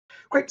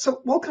Great.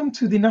 So welcome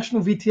to the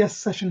National VTS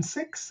Session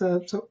 6.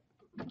 So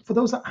for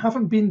those that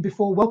haven't been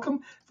before,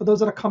 welcome. For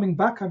those that are coming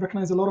back, I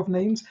recognize a lot of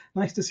names.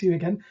 Nice to see you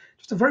again.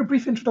 Just a very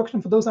brief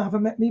introduction for those that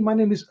haven't met me. My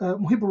name is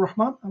Muhibur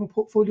Rahman. I'm a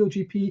portfolio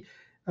GP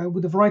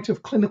with a variety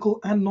of clinical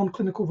and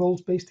non-clinical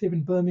roles based here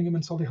in Birmingham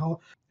and Solihull.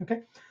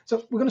 Okay,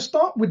 so we're going to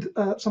start with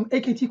some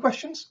AKT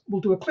questions. We'll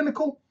do a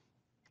clinical,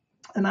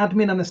 an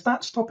admin, and a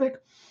stats topic.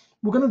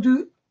 We're going to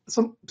do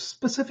some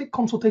specific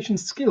consultation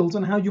skills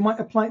and how you might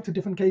apply it to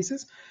different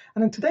cases.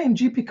 And then today in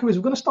GP Careers,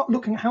 we're going to start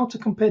looking at how to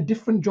compare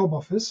different job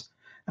offers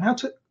and how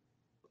to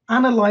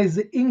analyze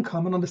the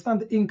income and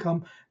understand the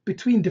income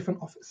between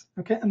different offers.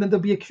 Okay, and then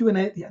there'll be a Q&A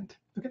at the end.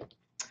 Okay,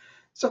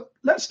 so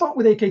let's start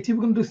with AKT.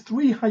 We're going to do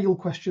 3 high-yield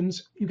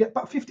questions. You get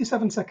about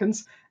 57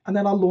 seconds, and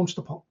then I'll launch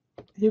the poll.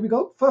 Here we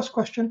go. First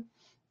question,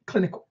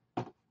 clinical.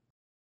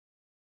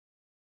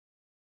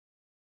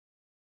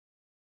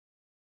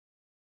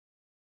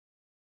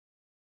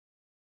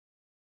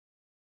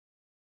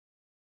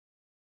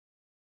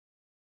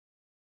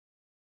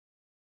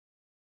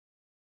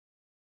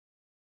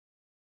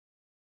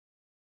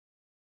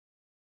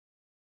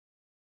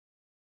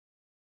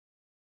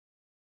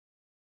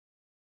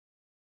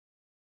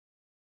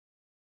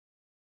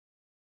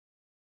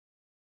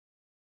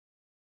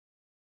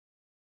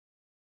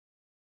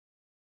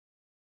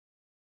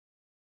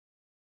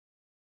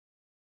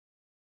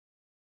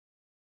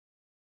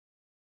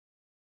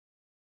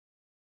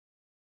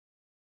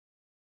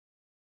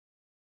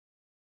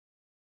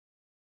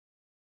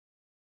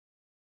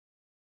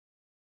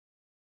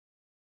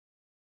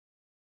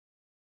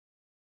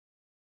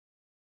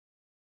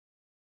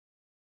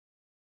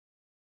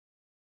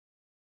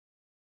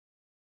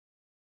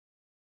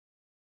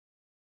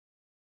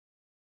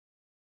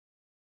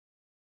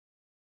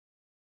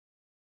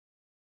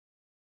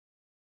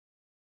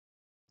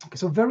 Okay,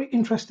 so very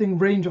interesting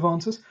range of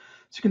answers.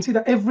 So you can see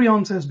that every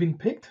answer has been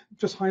picked. It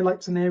just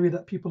highlights an area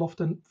that people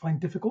often find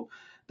difficult.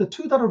 The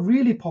 2 that are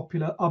really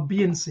popular are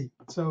B and C.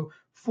 So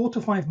 4 to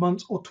 5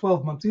 months or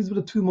 12 months. These were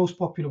the 2 most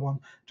popular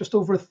ones. Just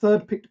over a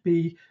third picked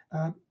B,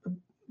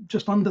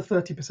 just under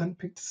 30%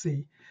 picked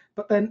C.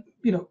 But then,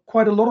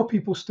 quite a lot of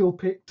people still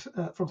picked,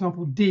 for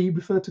example, D,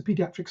 referred to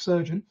pediatric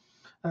surgeon.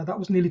 That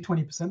was nearly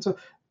 20%. So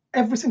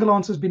every single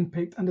answer has been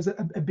picked, and there's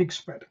a big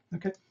spread.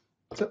 Okay.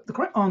 So the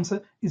correct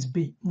answer is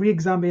B,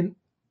 re-examine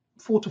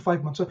 4 to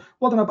 5 months. So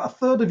well done, about a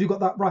third of you got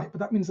that right, but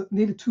that means that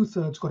nearly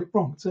 2/3 got it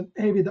wrong. It's an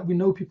area that we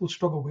know people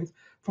struggle with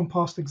from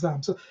past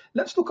exams. So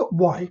let's look at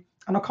why,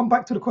 and I'll come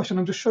back to the question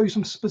and just show you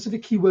some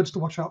specific keywords to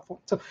watch out for.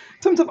 So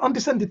in terms of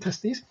undescended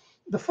testes,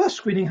 the first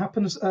screening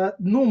happens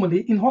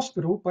normally in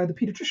hospital by the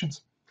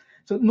pediatricians.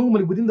 So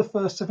normally within the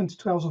first 7 to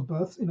 12 hours of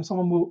birth,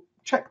 someone will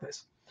check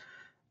this.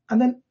 And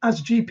then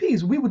as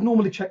GPs, we would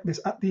normally check this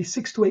at the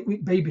 6 to 8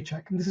 week baby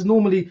check. And this is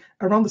normally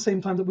around the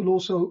same time that we'll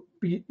also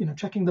be,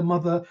 checking the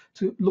mother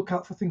to look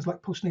out for things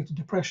like postnatal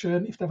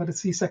depression, if they've had a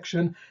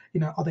C-section,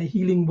 are they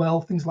healing well,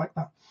 things like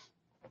that.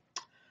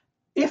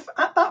 If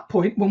at that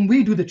point, when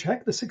we do the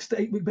check, the 6 to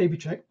 8 week baby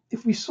check,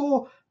 if we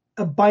saw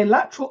a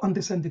bilateral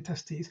undescended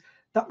testes,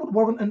 that would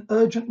warrant an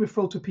urgent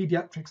referral to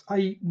pediatrics,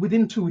 i.e.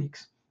 within 2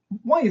 weeks.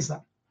 Why is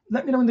that?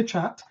 Let me know in the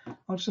chat.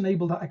 I'll just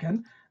enable that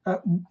again.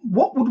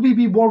 What would we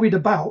be worried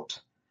about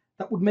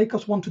that would make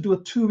us want to do a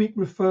 2-week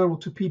referral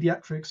to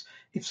pediatrics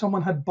if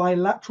someone had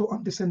bilateral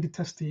undescended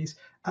testes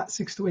at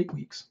 6 to 8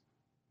 weeks?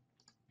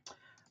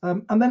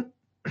 And then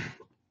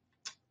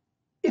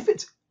if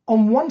it's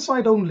on one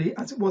side only,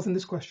 as it was in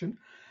this question,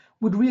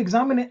 would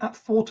re-examine it at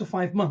 4 to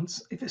 5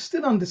 months. If it's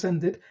still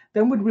undescended,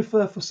 then we'd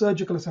refer for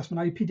surgical assessment,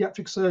 i.e.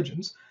 pediatric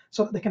surgeons,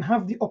 so that they can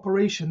have the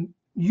operation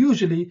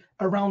usually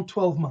around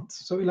 12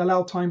 months. So it'll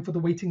allow time for the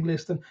waiting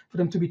list and for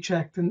them to be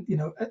checked and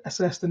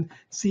assessed and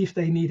see if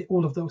they need it,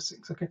 all of those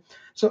things. Okay.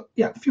 So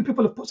yeah, a few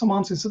people have put some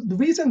answers. So the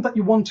reason that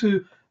you want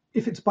to,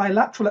 if it's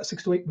bilateral at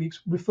 6 to 8 weeks,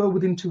 refer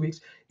within 2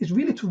 weeks, is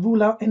really to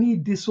rule out any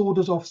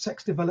disorders of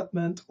sex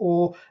development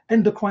or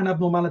endocrine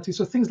abnormalities.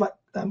 So things like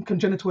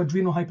congenital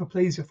adrenal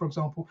hyperplasia, for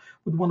example,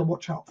 would want to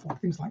watch out for,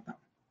 things like that,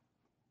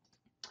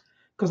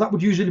 because that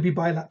would usually be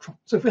bilateral.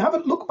 So if we have a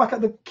look back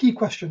at the key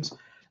questions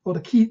or the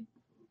key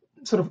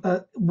sort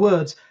of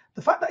words,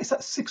 the fact that it's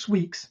at 6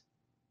 weeks.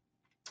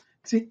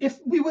 See, if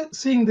we were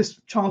seeing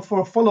this child for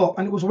a follow-up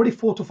and it was already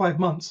 4 to 5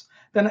 months,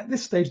 then at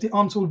this stage, the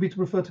answer would be to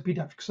refer to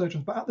pediatric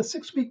surgeons. But at the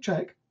 6-week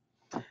check,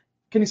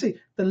 can you see,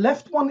 the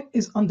left one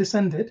is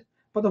undescended,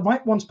 but the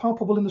right one's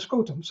palpable in the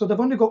scrotum. So they've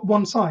only got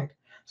one side.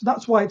 So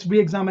that's why it's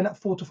re-examined at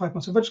 4 to 5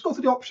 months. So if I just go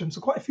through the options,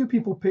 so quite a few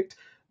people picked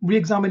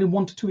re-examine in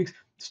 1 to 2 weeks.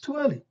 It's too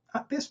early.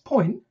 At this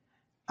point,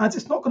 as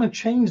it's not going to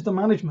change the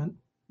management,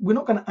 we're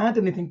not going to add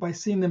anything by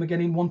seeing them again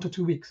in 1 to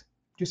 2 weeks.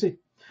 Do you see?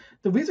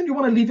 The reason you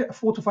want to leave it at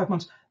 4 to 5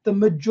 months, the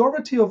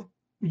majority of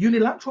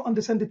unilateral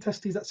undescended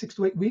testes at 6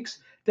 to 8 weeks,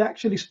 they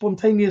actually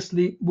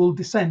spontaneously will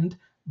descend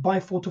by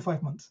 4 to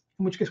 5 months,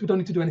 in which case we don't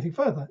need to do anything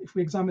further if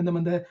we examine them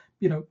and they're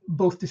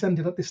both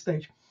descended at this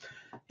stage.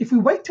 If we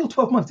wait till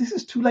 12 months, this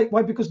is too late.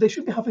 Why? Because they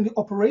should be having the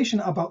operation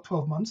at about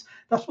 12 months.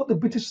 That's what the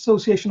British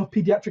Association of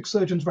Pediatric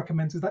Surgeons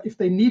recommends, is that if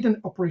they need an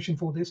operation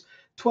for this,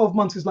 12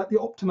 months is like the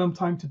optimum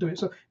time to do it.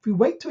 So if we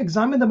wait to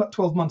examine them at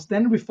 12 months,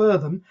 then refer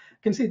them, you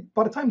can see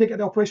by the time they get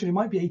the operation, it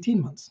might be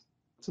 18 months.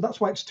 So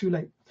that's why it's too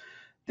late.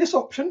 This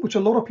option, which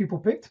a lot of people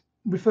picked,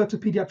 refer to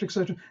pediatric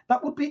surgeon,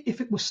 that would be if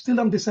it was still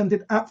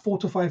undescended at 4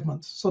 to 5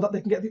 months, so that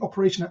they can get the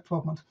operation at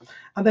 12 months.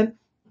 And then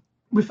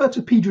refer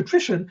to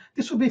pediatrician,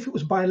 this would be if it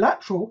was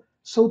bilateral,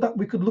 so that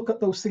we could look at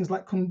those things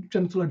like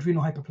congenital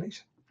adrenal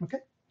hyperplasia. Okay,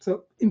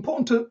 so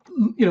important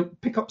to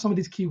pick up some of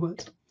these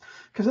keywords.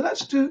 Okay, so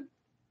let's do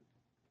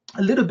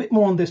a little bit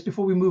more on this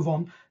before we move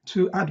on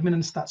to admin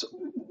and stats.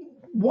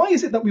 Why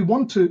is it that we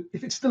want to,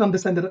 if it's still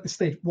undescended at this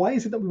stage, why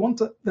is it that we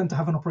want them to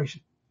have an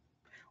operation?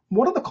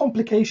 What are the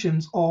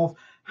complications of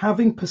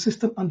having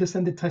persistent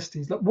undescended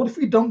testes? Like, what if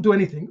we don't do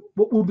anything?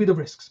 What will be the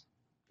risks?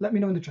 Let me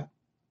know in the chat.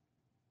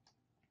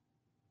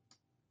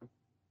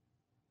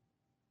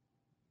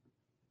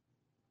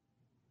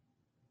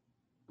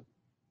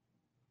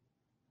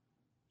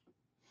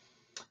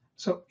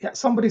 So yeah,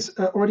 somebody's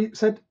already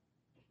said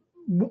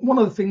one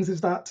of the things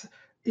is that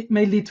it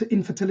may lead to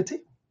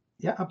infertility.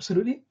 Yeah,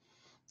 absolutely.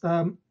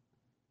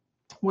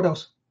 What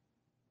else?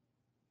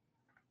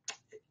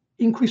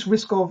 Increased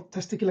risk of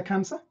testicular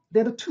cancer.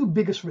 They're the two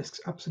biggest risks,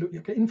 absolutely.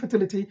 Okay,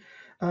 infertility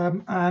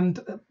and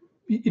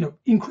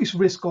increased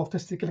risk of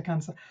testicular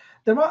cancer.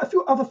 There are a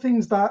few other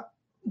things that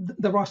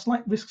there are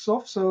slight risks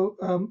of.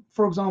 So,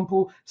 for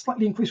example,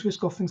 slightly increased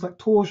risk of things like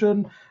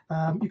torsion.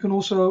 You can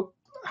also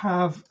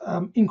have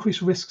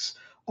increased risks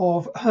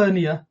of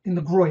hernia in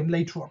the groin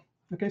later on.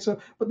 Okay, so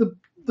but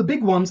the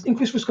big ones: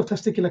 increased risk of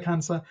testicular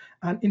cancer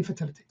and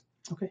infertility.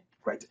 Okay,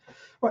 great.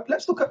 Right,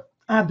 let's look at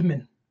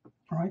admin.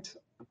 All right,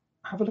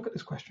 have a look at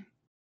this question.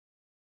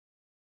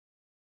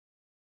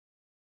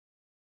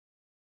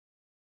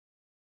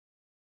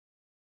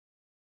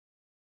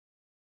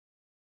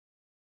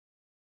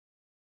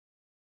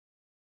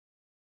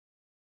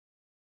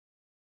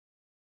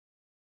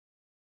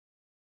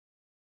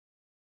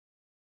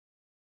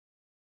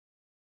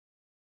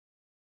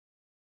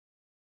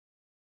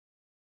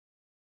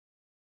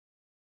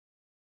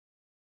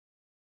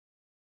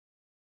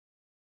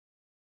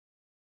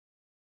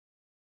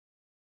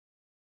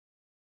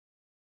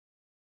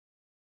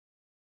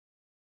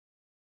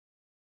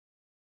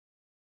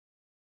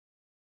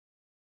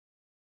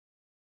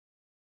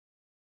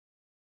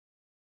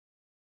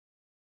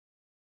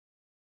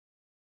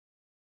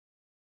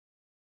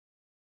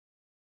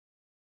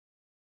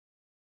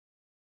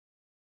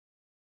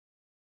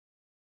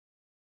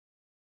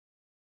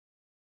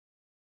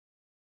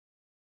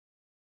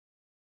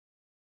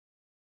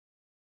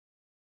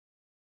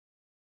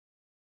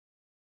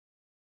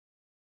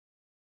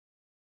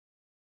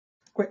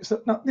 Great.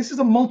 So now this is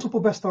a multiple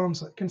best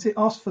answer. You can say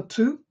ask for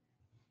 2.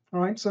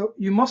 All right. So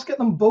you must get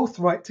them both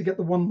right to get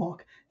the 1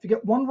 mark. If you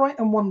get 1 right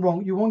and 1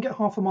 wrong, you won't get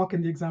half a mark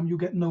in the exam. You'll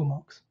get no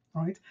marks.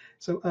 All right.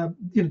 So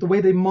the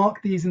way they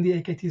mark these in the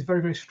AKT is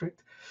very, very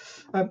strict.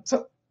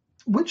 So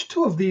which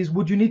 2 of these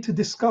would you need to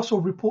discuss or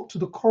report to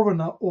the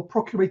coroner or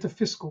procurator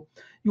fiscal?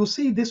 You'll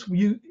see this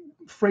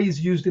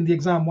phrase used in the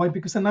exam. Why?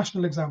 Because it's a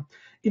national exam.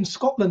 In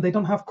Scotland, they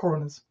don't have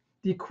coroners.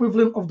 The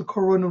equivalent of the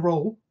coroner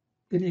role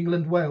in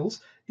England, Wales,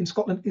 in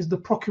Scotland is the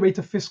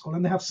procurator fiscal,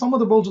 and they have some of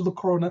the roles of the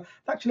coroner.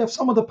 They actually have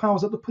some of the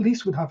powers that the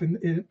police would have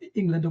in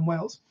England and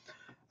Wales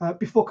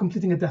before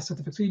completing a death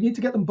certificate. So you need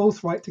to get them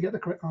both right to get the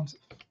correct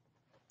answers.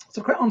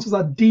 So the correct answers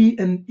are D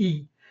and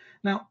E.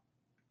 Now,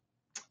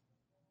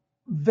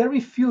 very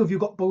few of you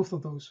got both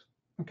of those.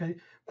 Okay,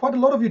 quite a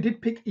lot of you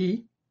did pick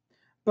E,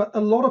 but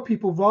a lot of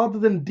people, rather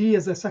than D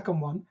as their second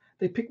one,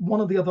 they picked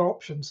one of the other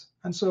options.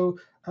 And so,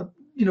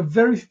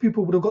 very few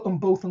people would have got them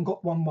both and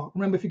got 1 mark.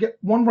 Remember, if you get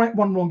 1 right,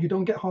 1 wrong, you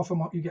don't get half a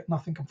mark, you get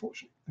nothing,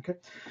 unfortunately. Okay.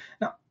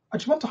 Now, I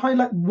just want to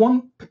highlight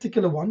one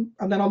particular one,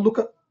 and then I'll look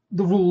at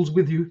the rules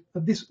with you.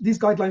 These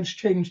guidelines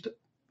changed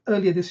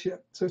earlier this year,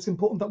 so it's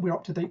important that we're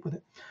up to date with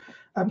it.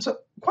 So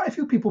quite a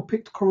few people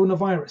picked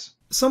coronavirus.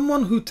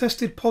 Someone who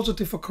tested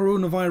positive for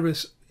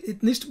coronavirus,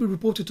 it needs to be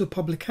reported to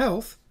public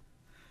health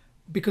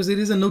because it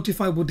is a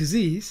notifiable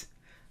disease,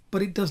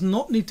 but it does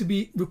not need to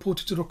be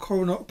reported to the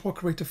coroner or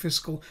procurator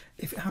fiscal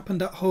if it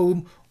happened at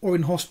home or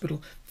in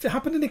hospital. If it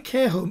happened in a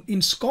care home,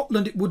 in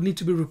Scotland it would need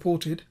to be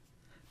reported,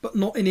 but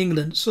not in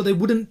England. So they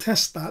wouldn't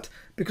test that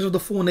because of the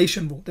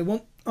 4-nation rule. They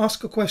won't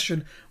ask a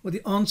question where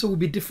the answer will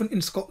be different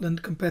in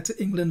Scotland compared to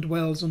England,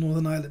 Wales or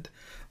Northern Ireland.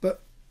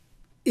 But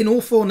in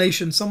all 4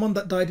 nations, someone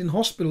that died in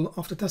hospital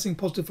after testing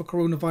positive for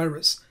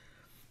coronavirus,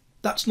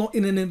 that's not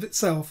in and of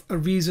itself a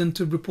reason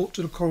to report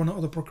to the coroner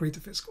or the procurator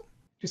fiscal.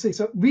 You see,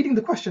 so reading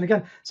the question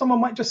again, someone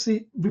might just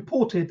see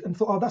reported and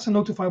thought, oh, that's a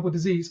notifiable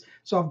disease,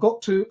 so I've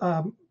got to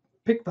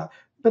pick that.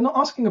 They're not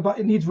asking about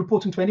it needs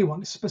reporting to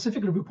anyone. It's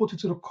specifically reported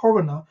to the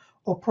coroner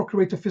or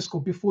procurator fiscal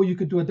before you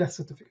could do a death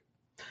certificate.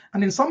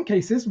 And in some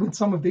cases, with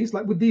some of these,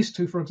 like with these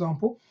 2, for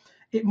example,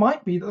 it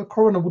might be that the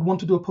coroner would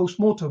want to do a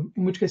post-mortem,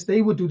 in which case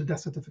they would do the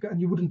death certificate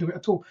and you wouldn't do it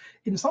at all.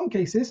 In some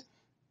cases,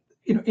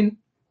 in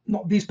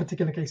not these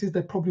particular cases,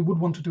 they probably would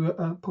want to do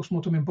a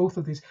post-mortem in both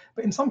of these.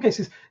 But in some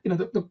cases,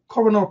 the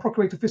coroner or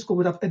procurator fiscal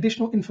would have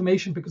additional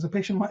information because the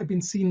patient might have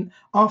been seen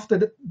after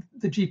the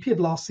GP had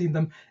last seen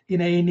them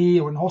in A&E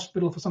or in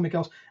hospital for something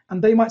else.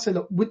 And they might say,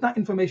 look, with that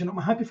information, I'm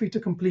happy for you to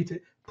complete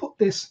it. Put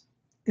this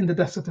in the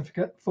death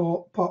certificate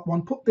for part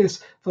 1, put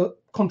this for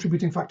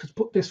contributing factors,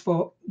 put this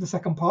for the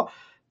second part.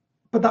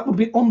 But that would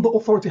be on the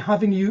authority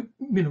having you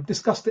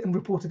discussed it and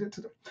reported it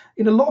to them.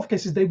 In a lot of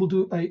cases, they will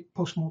do a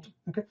post-mortem.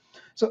 Okay,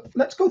 so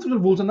let's go through the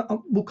rules and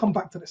we'll come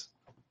back to this.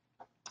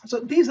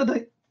 So these are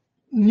the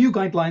new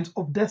guidelines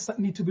of deaths that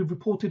need to be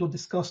reported or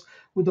discussed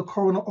with the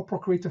coroner or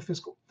procurator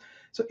fiscal.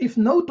 So if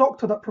no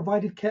doctor that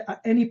provided care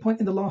at any point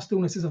in the last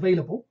illness is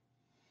available,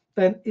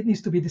 then it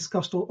needs to be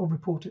discussed or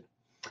reported.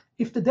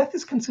 If the death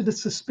is considered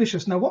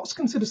suspicious, now what's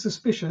considered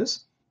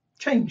suspicious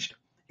changed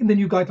in the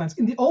new guidelines.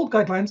 In the old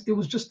guidelines, it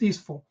was just these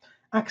 4: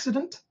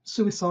 accident,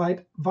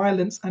 suicide,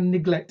 violence, and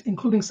neglect,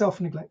 including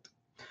self-neglect.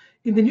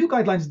 In the new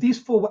guidelines, these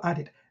 4 were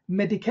added: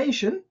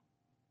 medication,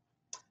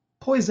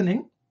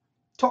 poisoning,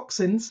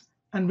 toxins,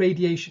 and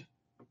radiation.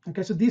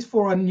 Okay, so these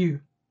 4 are new.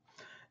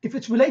 If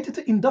it's related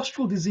to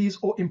industrial disease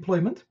or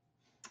employment,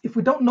 if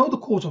we don't know the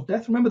cause of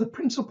death, remember the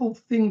principal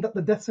thing that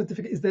the death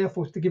certificate is there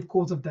for is to give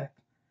cause of death.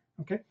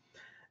 Okay,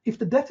 if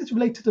the death is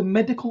related to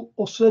medical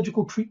or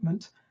surgical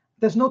treatment,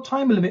 there's no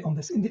time limit on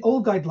this. In the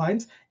old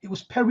guidelines, it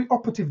was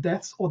perioperative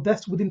deaths or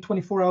deaths within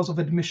 24 hours of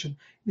admission.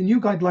 The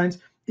new guidelines,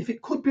 if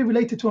it could be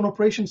related to an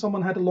operation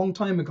someone had a long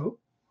time ago,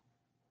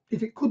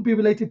 if it could be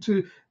related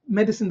to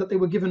medicine that they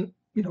were given,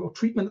 or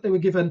treatment that they were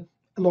given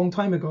a long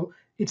time ago,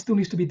 it still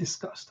needs to be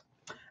discussed.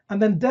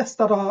 And then deaths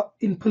that are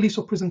in police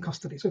or prison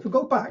custody. So if we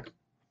go back,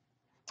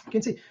 you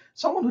can see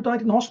someone who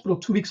died in hospital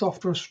 2 weeks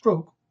after a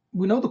stroke,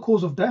 we know the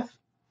cause of death.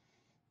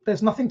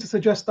 There's nothing to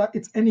suggest that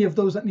it's any of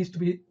those that needs to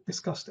be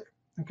discussed here.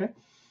 Okay,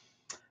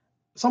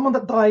 someone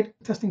that died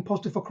testing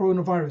positive for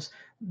coronavirus,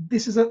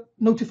 this is a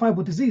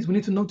notifiable disease. We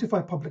need to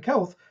notify public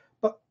health,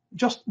 but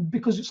just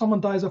because someone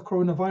dies of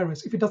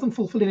coronavirus, if it doesn't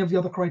fulfill any of the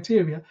other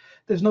criteria,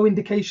 there's no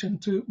indication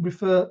to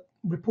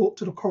report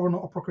to the coroner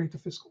or procurator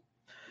fiscal.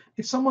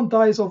 If someone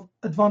dies of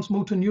advanced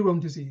motor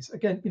neuron disease,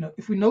 again,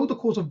 if we know the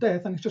cause of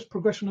death and it's just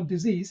progression of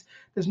disease,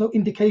 there's no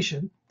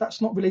indication. That's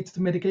not related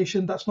to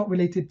medication. That's not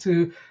related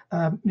to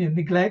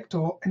neglect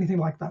or anything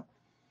like that.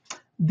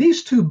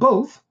 These 2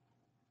 both.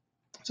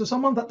 So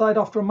someone that died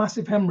after a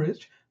massive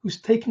hemorrhage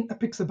who's taking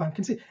apixaban,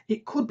 can see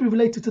it could be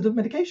related to the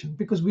medication,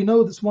 because we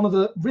know that's one of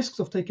the risks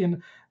of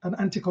taking an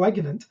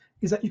anticoagulant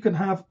is that you can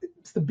have,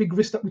 it's the big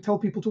risk that we tell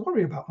people to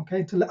worry about,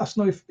 okay, to let us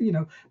know if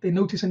they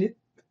notice any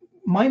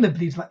minor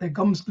bleeds, like their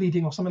gums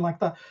bleeding or something like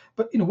that.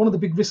 But one of the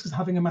big risks is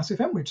having a massive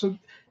hemorrhage. So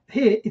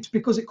here it's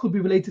because it could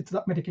be related to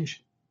that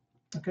medication.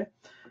 Okay,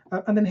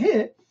 and then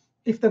here,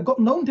 if they've got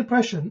known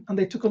depression and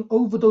they took an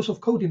overdose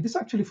of codeine, this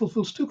actually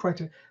fulfills 2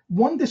 criteria.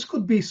 1, this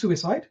could be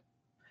suicide.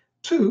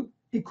 2,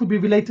 it could be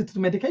related to the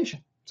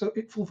medication. So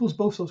it fulfills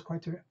both those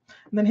criteria.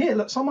 And then here,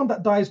 look, someone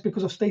that dies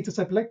because of status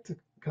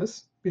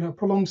epilepticus,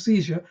 prolonged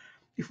seizure,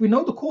 if we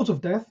know the cause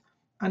of death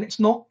and it's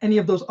not any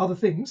of those other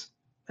things,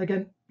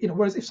 again,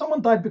 whereas if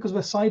someone died because of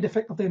a side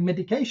effect of their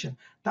medication,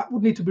 that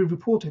would need to be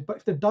reported. But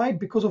if they died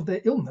because of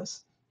their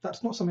illness,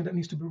 that's not something that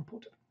needs to be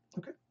reported.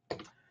 Okay.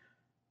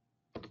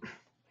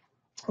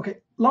 Okay,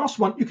 last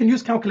one. You can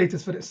use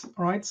calculators for this.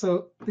 All right,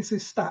 so this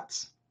is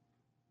stats.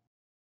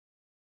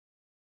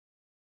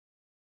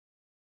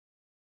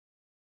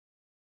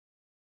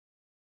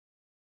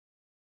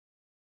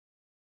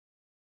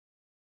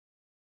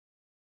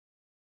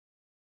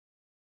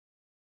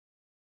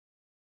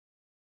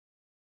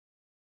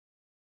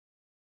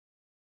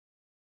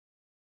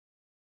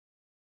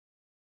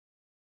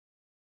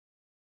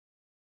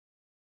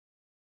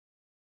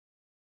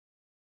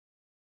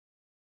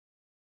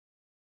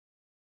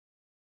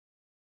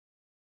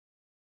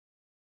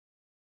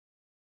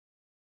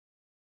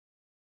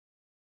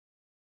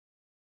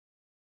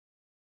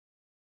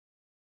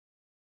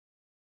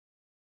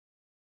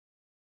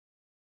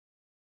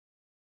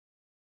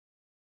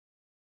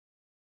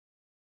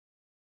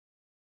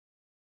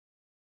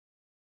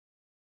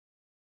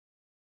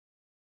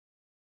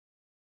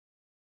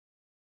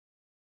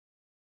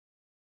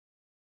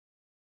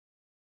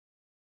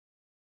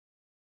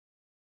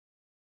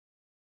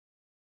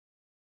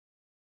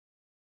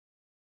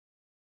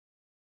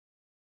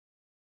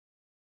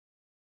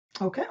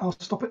 Okay, I'll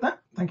stop it there.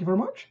 Thank you very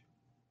much.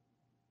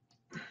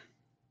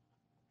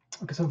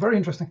 Okay, so very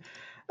interesting.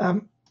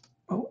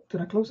 Oh,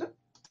 did I close it?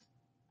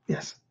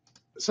 Yes.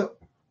 So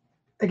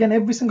again,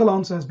 every single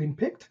answer has been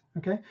picked.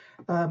 Okay,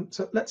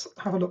 so let's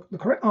have a look. The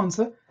correct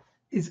answer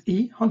is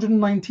E,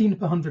 119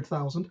 per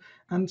 100,000.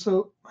 And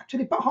so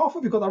actually about half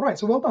of you got that right.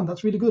 So well done,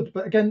 that's really good.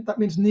 But again, that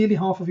means nearly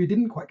half of you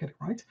didn't quite get it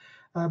right.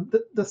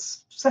 The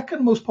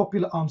second most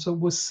popular answer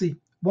was C,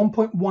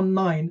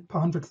 1.19 per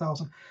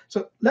 100,000.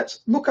 So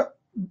let's look at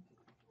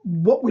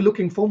what we're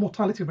looking for,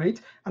 mortality rate,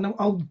 and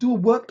I'll do a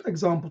worked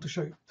example to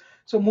show you.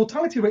 So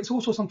mortality rate is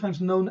also sometimes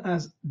known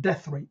as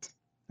death rate.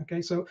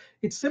 Okay, so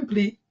it's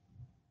simply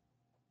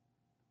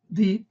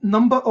the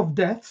number of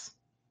deaths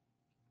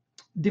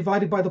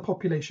divided by the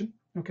population,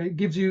 okay,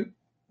 gives you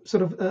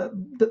sort of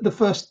the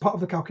first part of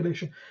the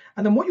calculation.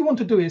 And then what you want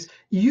to do is,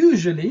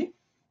 usually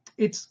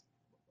it's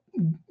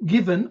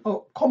given,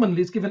 or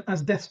commonly it's given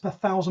as deaths per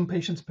 1,000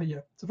 patients per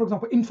year. So for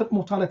example, infant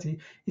mortality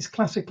is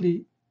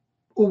classically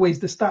always,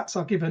 the stats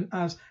are given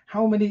as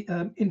how many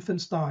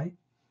infants die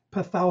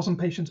per 1,000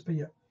 patients per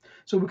year.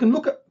 So we can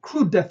look at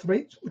crude death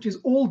rates, which is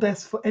all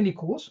deaths for any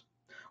cause,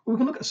 or we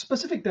can look at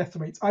specific death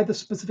rates, either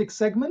specific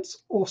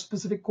segments or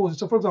specific causes.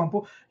 So for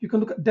example, you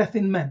can look at death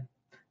in men,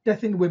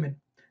 death in women,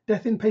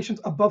 death in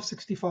patients above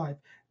 65,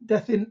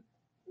 death in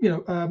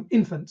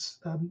infants,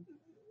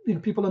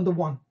 people under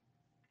 1,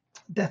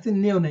 death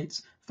in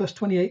neonates, first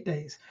 28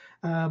 days.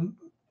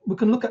 We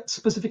can look at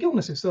specific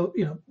illnesses. So,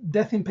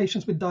 death in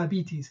patients with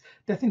diabetes,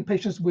 death in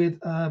patients with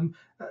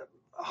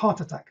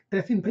heart attack,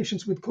 death in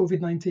patients with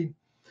COVID-19.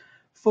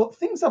 For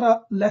things that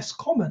are less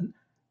common,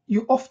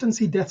 you often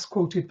see deaths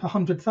quoted per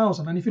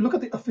 100,000. And if you look at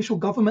the official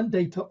government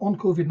data on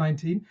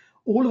COVID-19,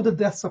 all of the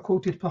deaths are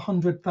quoted per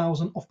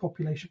 100,000 of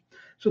population.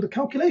 So the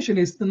calculation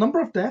is the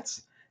number of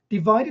deaths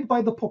divided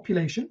by the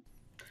population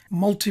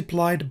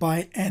multiplied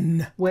by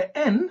n, where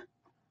n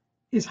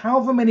is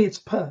however many it's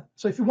per.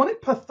 So if you want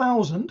it per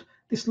 1,000,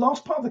 this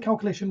last part of the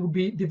calculation would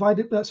be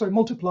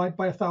multiplied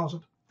by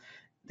 1,000.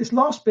 This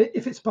last bit,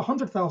 if it's per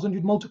 100,000,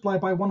 you'd multiply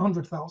by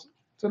 100,000.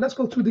 So let's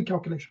go through the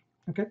calculation.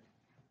 Okay,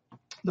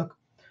 look.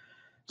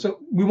 So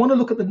we want to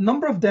look at the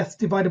number of deaths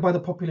divided by the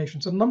population.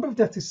 So the number of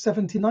deaths is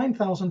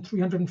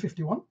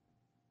 79,351.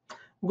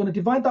 We're going to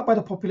divide that by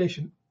the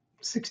population,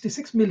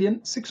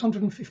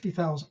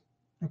 66,650,000.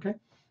 Okay,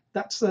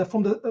 that's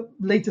from the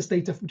latest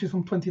data, which is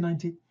from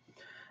 2019.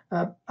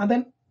 And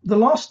then the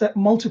last step,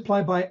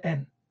 multiply by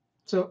n.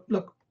 So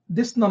look,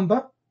 this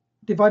number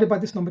divided by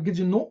this number gives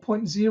you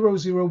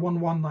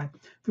 0.00119.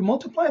 If we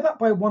multiply that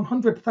by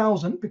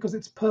 100,000, because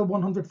it's per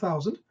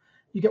 100,000,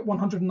 you get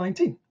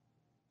 119.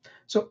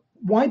 So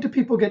why do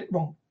people get it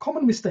wrong?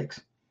 Common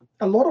mistakes.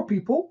 A lot of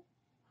people,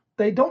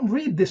 they don't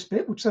read this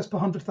bit, which says per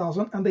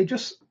 100,000, and they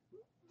just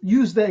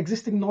use their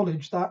existing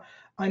knowledge that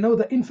I know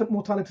that infant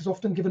mortality is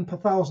often given per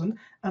 1,000,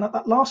 and at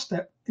that last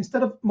step,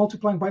 instead of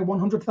multiplying by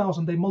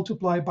 100,000, they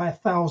multiply by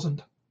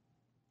 1,000.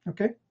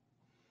 Okay,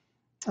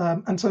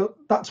 and so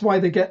that's why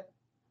they get,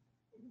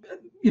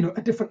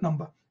 a different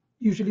number.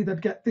 Usually they'd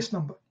get this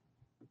number.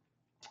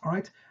 All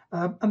right,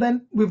 and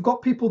then we've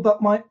got people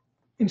that might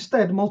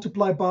instead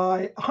multiply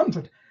by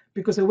 100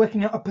 because they're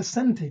working out a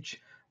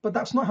percentage. But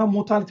that's not how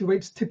mortality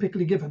rates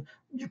typically given.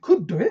 You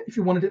could do it if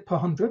you wanted it per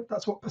 100.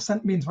 That's what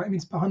percent means, right? It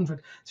means per 100.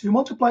 So if you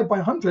multiply by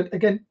 100,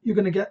 again, you're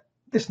going to get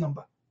this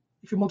number.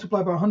 If you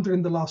multiply by 100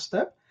 in the last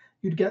step,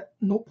 you'd get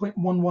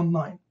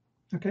 0.119.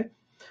 Okay.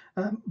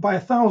 By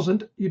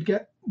 1,000, you'd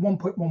get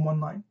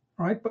 1.119.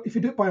 All right. But if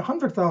you do it by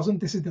 100,000,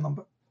 this is the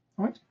number.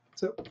 All right.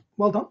 So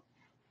well done.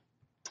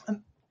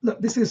 And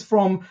look, this is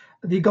from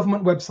the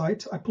government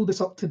website. I pulled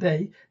this up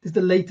today. This is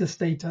the latest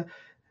data.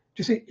 Do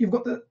you see? You've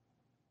got the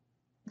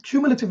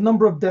cumulative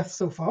number of deaths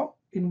so far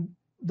in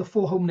the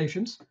 4 home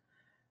nations,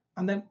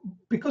 and then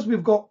because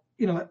we've got,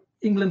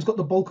 England's got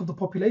the bulk of the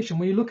population,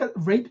 when you look at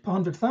rate per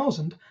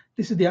 100,000,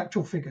 this is the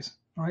actual figures.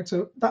 All right,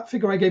 so that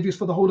figure I gave you is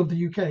for the whole of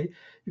the UK.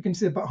 You can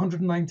see about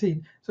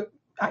 119. So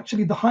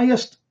actually the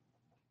highest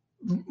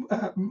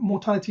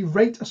mortality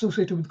rate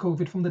associated with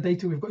COVID from the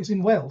data we've got is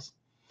in Wales.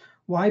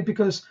 Why?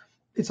 Because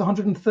it's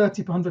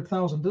 130 per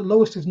 100,000. The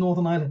lowest is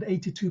Northern Ireland,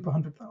 82 per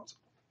 100,000.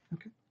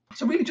 Okay.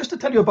 So really just to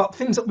tell you about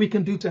things that we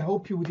can do to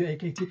help you with your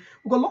AKT,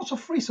 we've got lots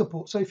of free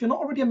support. So if you're not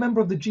already a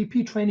member of the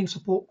GP training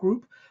support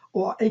group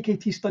or our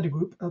AKT study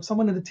group,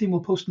 someone in the team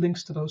will post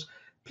links to those.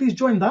 Please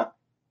join that.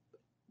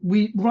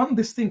 We run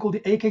this thing called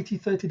the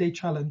AKT 30-day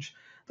challenge.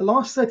 The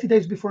last 30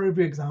 days before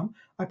every exam,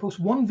 I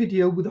post one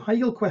video with a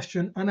high-yield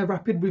question and a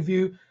rapid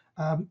review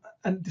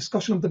and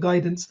discussion of the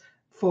guidance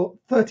for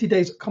 30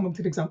 days coming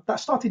to the exam. That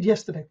started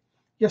yesterday.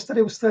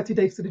 Yesterday was 30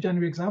 days to the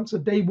January exam. So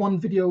day 1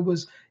 video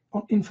was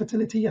on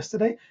infertility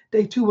yesterday.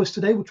 Day 2 was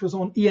today, which was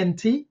on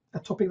ENT, a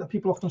topic that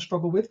people often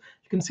struggle with.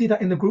 You can see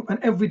that in the group, and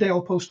every day I'll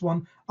post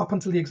one up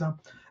until the exam.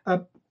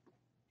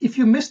 If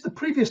you missed the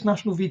previous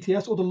national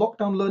VTS or the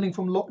lockdown learning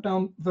from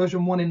lockdown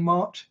version 1 in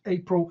March,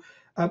 April,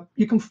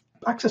 you can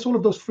access all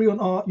of those free on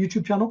our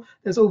YouTube channel.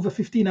 There's over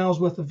 15 hours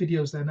worth of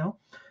videos there now.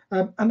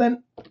 And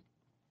then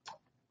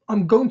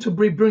I'm going to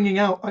be bringing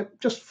out, I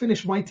just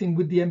finished writing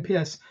with the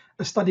MPS,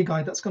 a study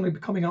guide that's going to be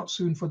coming out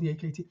soon for the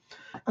AKT.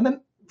 And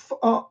then for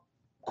our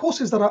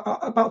courses that are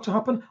about to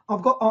happen,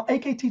 I've got our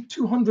AKT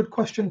 200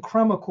 question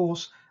crammer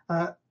course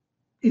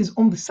is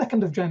on the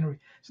 2nd of January.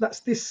 So that's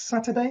this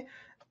Saturday.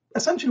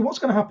 Essentially what's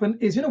going to happen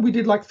is, we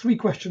did like 3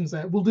 questions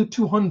there. We'll do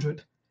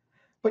 200,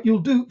 but you'll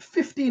do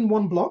 50 in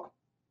one block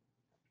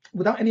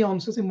without any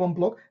answers in one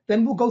block.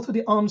 Then we'll go through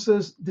the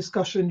answers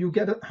discussion. You'll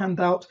get a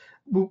handout.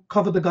 We'll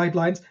cover the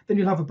guidelines. Then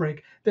you'll have a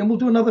break. Then we'll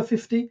do another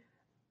 50.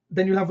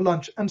 Then you'll have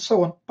lunch, and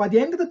so on. By the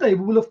end of the day,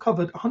 we will have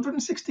covered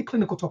 160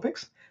 clinical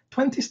topics,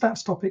 20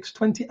 stats topics,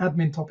 20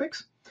 admin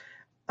topics.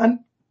 And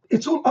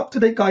it's all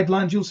up-to-date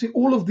guidelines. You'll see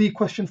all of the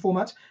question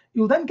formats.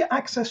 You'll then get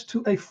access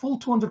to a full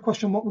 200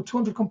 question mock with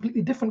 200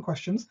 completely different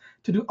questions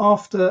to do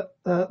after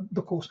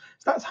the course.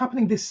 So that's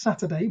happening this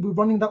Saturday. We're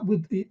running that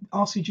with the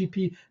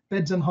RCGP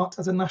Beds and Hearts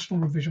as a national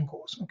revision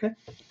course. Okay,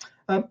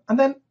 and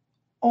then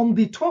on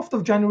the 12th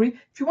of January,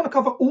 if you want to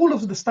cover all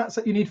of the stats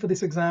that you need for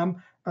this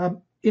exam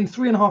in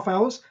 3.5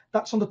 hours,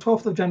 that's on the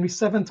 12th of January,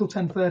 7 till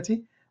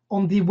 10:30.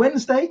 On the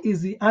Wednesday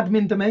is the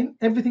admin domain,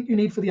 everything you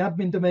need for the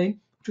admin domain,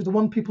 which is the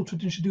one people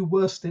traditionally do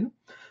worst in.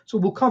 So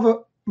we'll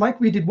cover, like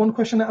we did, one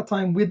question at a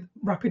time with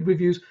rapid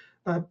reviews,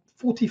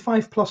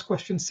 45 plus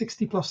questions,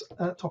 60 plus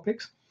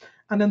topics.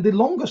 And then the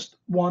longest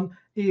one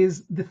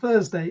is the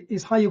Thursday,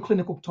 is higher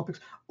clinical topics.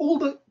 All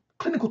the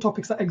clinical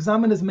topics that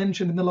examiners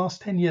mentioned in the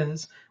last 10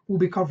 years we'll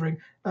be covering.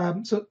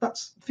 So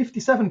that's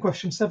 57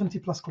 questions, 70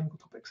 plus clinical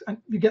topics. And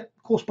you get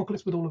course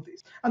booklets with all of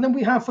these. And then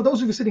we have, for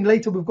those of you sitting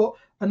later, we've got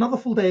another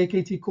full day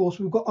AKT course.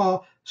 We've got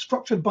our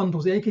structured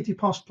bundles, the AKT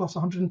Pass Plus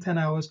 110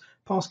 hours,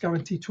 Pass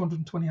Guarantee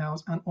 220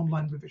 hours, and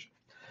online revision.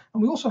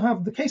 And we also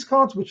have the case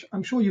cards, which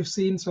I'm sure you've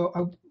seen. So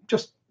I'll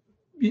just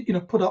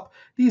put up.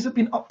 These have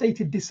been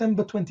updated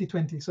December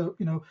 2020. So,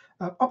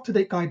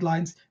 up-to-date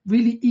guidelines,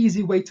 really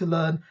easy way to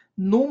learn.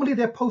 Normally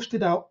they're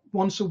posted out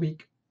once a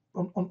week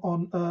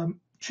on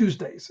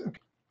Tuesdays. Okay.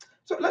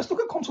 So let's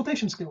look at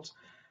consultation skills.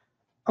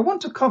 I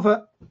want to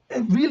cover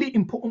a really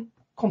important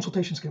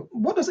consultation skill.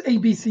 What does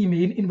ABC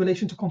mean in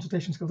relation to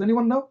consultation skills?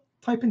 Anyone know?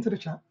 Type into the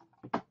chat.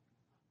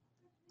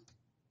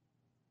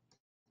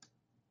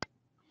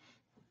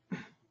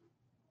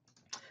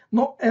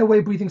 Not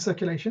airway, breathing,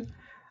 circulation.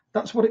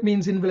 That's what it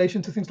means in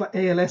relation to things like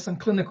ALS and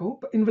clinical.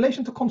 But in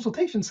relation to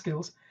consultation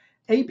skills,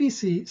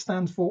 ABC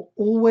stands for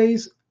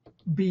always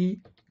be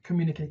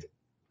communicated.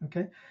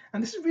 Okay,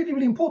 and this is really,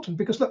 really important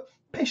because look,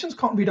 patients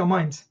can't read our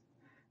minds.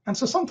 And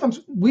so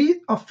sometimes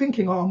we are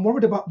thinking, oh, I'm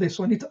worried about this,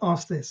 so I need to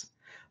ask this.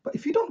 But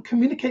if you don't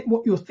communicate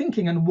what you're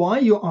thinking and why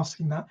you're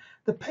asking that,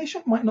 the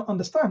patient might not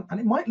understand, and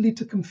it might lead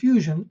to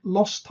confusion,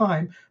 lost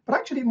time, but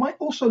actually it might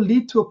also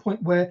lead to a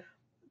point where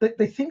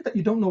they think that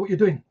you don't know what you're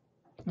doing.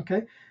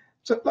 Okay,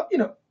 so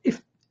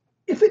if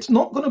it's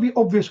not going to be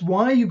obvious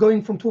why you're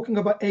going from talking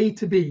about A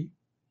to B,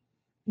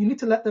 you need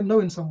to let them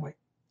know in some way.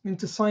 You need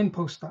to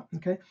signpost that.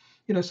 Okay,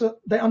 so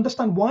they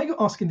understand why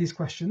you're asking these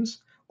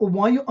questions, or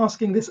why you're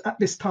asking this at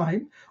this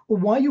time, or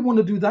why you want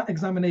to do that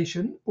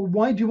examination, or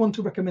why do you want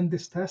to recommend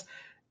this test.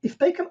 If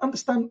they can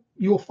understand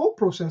your thought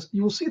process,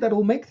 you will see that it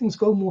will make things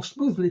go more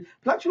smoothly,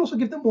 but actually also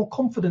give them more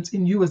confidence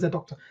in you as their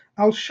doctor.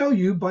 I'll show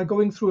you by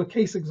going through a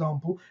case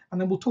example,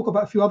 and then we'll talk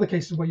about a few other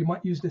cases where you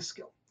might use this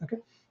skill. Okay,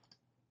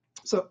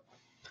 so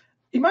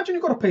imagine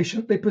you've got a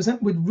patient, they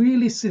present with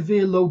really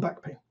severe low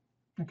back pain.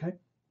 Okay,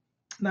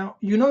 now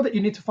you know that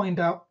you need to find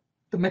out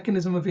the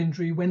mechanism of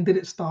injury. When did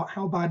it start?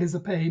 How bad is the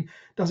pain?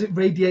 Does it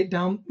radiate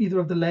down either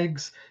of the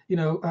legs?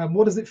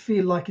 What does it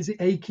feel like? Is it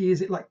achy?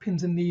 Is it like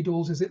pins and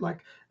needles? Is it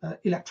like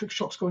electric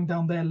shocks going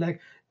down their leg?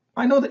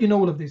 I know that you know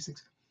all of these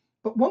things.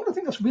 But one of the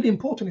things that's really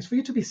important is for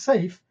you to be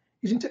safe,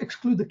 is you need to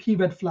exclude the key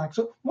red flags.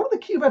 So what are the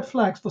key red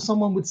flags for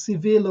someone with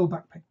severe low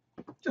back pain?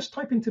 Just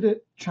type into the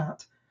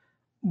chat,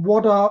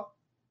 what are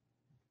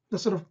the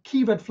sort of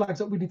key red flags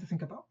that we need to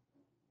think about?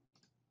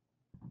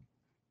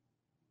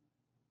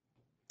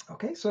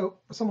 Okay, so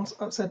someone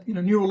said,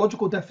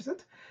 neurological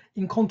deficit,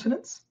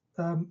 incontinence,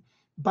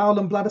 bowel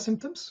and bladder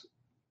symptoms,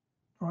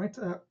 all right,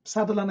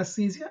 saddle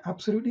anesthesia,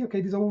 absolutely.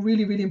 Okay, these are all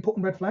really, really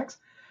important red flags.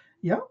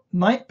 Yeah,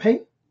 night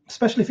pain,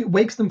 especially if it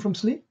wakes them from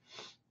sleep.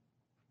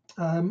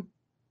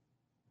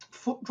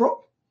 Foot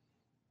drop,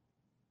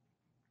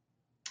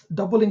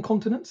 double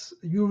incontinence,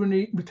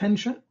 urinary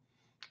retention,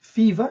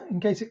 fever,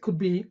 in case it could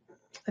be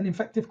an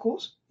infective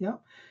cause. Yeah,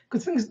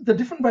 because the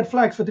different red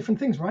flags for different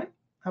things, right?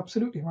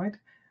 Absolutely, right?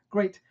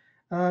 Great.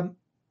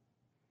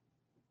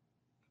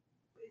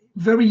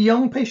 Very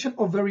young patient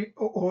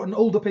or an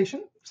older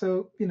patient,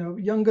 so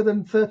younger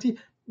than 30,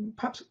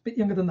 perhaps a bit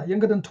younger than that,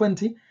 younger than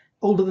 20,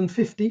 older than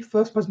 50,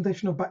 first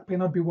presentation of back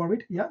pain, I'd be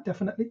worried. Yeah,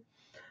 definitely.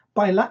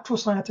 Bilateral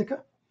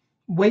sciatica,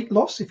 weight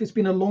loss, if it's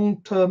been a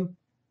long-term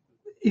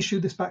issue,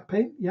 this back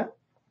pain, yeah,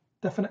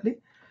 definitely.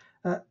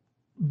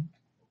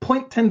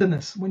 Point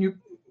tenderness, when you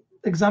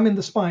examine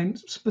the spine,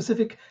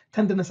 specific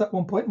tenderness at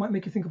one point might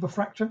make you think of a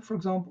fracture, for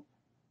example.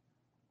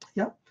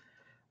 Yeah.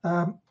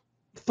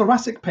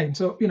 Thoracic pain,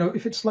 so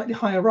if it's slightly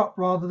higher up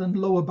rather than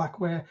lower back,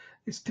 where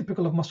it's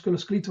typical of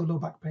musculoskeletal low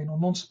back pain or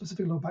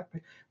non-specific low back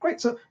pain. Great,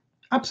 so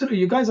absolutely,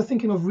 you guys are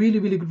thinking of really,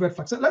 really good red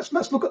flags. So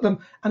let's look at them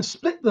and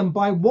split them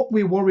by what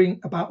we're worrying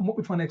about and what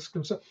we're trying to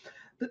exclude. So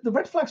the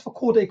red flags for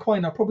cord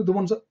equine are probably the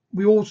ones that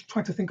we all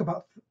try to think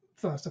about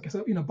first. Okay,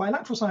 so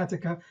bilateral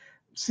sciatica,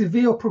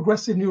 severe or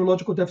progressive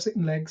neurological deficit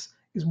in legs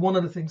is one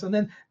of the things. And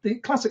then the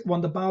classic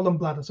one, the bowel and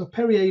bladder. So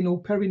perianal,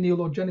 perineal,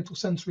 or genital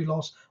sensory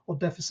loss or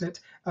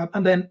deficit.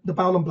 And then the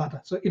bowel and bladder.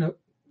 So,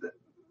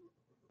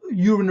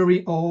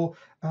 urinary or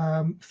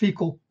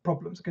fecal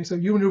problems. Okay, so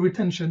urinary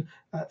retention,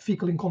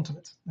 fecal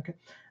incontinence. Okay,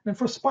 and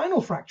for a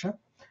spinal fracture,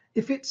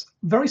 if it's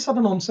very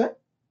sudden onset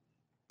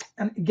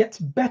and it gets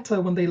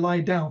better when they lie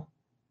down,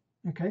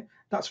 okay,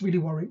 that's really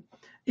worrying.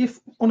 if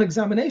on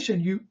examination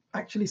you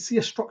actually see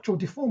a structural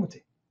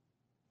deformity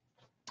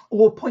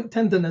or point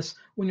tenderness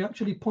when you're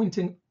actually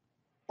pointing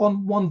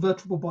on one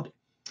vertebral body.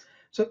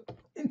 So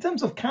in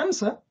terms of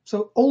cancer,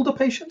 so older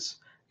patients,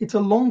 it's a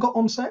longer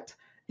onset.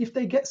 If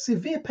they get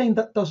severe pain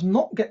that does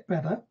not get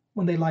better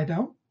when they lie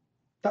down,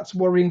 that's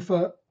worrying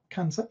for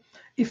cancer.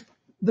 If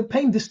the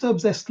pain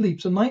disturbs their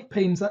sleep, so night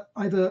pains that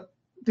either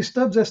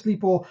disturbs their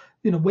sleep or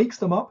wakes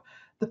them up,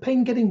 the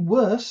pain getting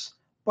worse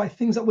by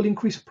things that will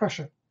increase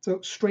pressure. So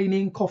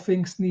straining,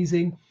 coughing,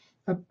 sneezing.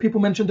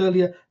 People mentioned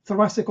earlier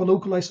thoracic or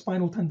localized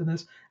spinal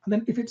tenderness. And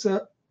then if it's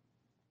a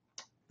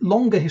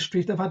longer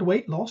history, if they've had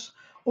weight loss,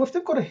 or if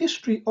they've got a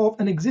history of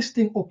an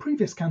existing or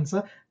previous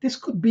cancer, this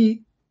could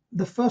be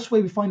the first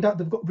way we find out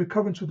they've got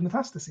recurrence with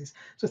metastases.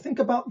 So think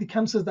about the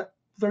cancers that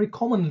very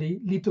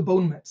commonly lead to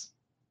bone mets.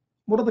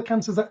 What are the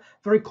cancers that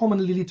very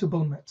commonly lead to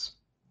bone mets,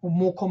 or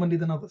more commonly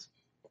than others?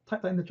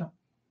 Type that in the chat.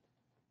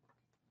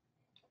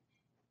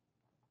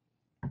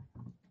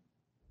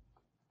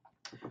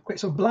 Great,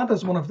 so bladder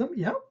is one of them,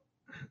 yeah.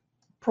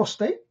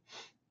 Prostate.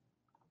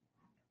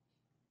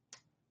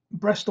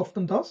 Breast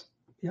often does,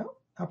 yeah,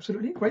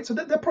 absolutely. Great, so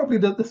they're probably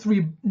the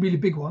three really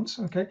big ones,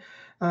 okay.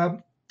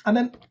 And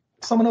then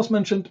someone else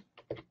mentioned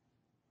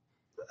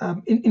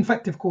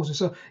infective causes.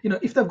 So,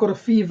 if they've got a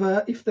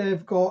fever, if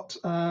they've got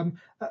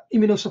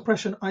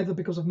immunosuppression, either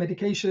because of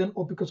medication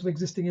or because of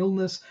existing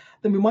illness,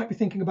 then we might be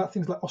thinking about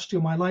things like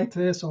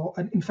osteomyelitis or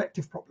an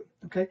infective problem,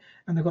 okay?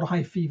 And they've got a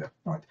high fever,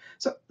 all right?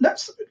 So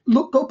let's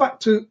go back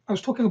to, I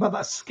was talking about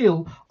that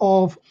skill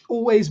of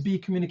always be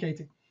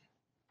communicating.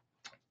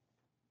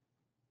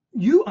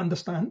 You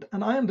understand,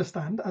 and I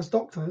understand as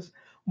doctors,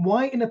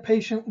 why in a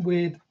patient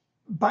with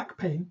back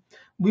pain,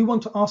 we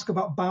want to ask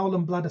about bowel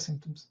and bladder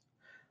symptoms.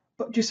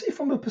 But you see,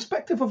 from the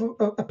perspective of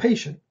a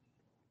patient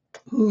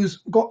who's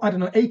got, I don't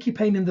know, achy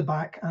pain in the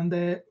back, and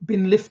they've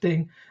been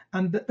lifting,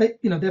 and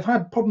they've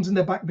had problems in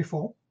their back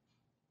before,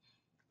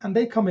 and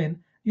they come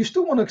in, you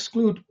still want to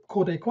exclude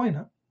cauda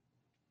equina.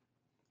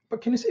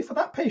 But can you see, for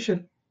that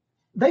patient,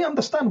 they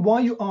understand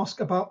why you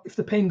ask about if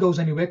the pain goes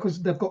anywhere,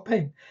 because they've got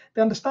pain.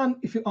 They understand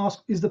if you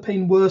ask, is the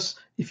pain worse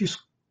if you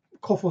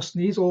cough or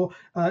sneeze, or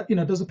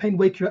does the pain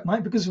wake you at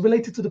night, because it's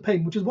related to the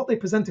pain, which is what they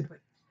presented with.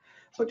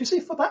 But you see,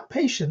 for that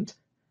patient,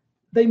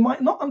 they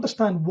might not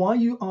understand why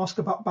you ask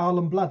about bowel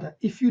and bladder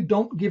if you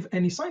don't give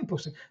any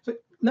signposting. So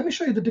let me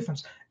show you the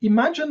difference.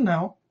 Imagine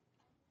now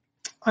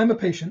I'm a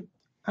patient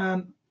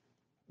and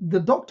the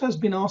doctor has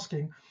been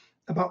asking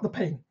about the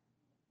pain.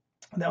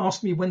 And they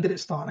asked me, when did it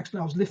start? Actually,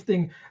 I was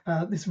lifting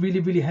this really,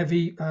 really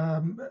heavy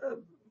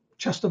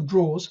chest of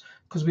drawers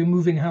because we were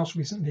moving house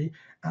recently.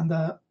 And,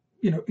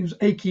 it was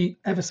achy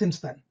ever since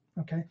then.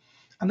 Okay.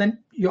 And then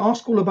you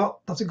ask all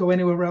about, does it go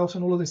anywhere else,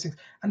 and all of these things.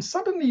 And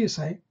suddenly you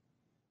say,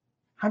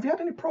 have you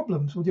had any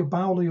problems with your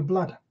bowel or your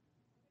bladder?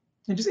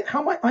 And you see,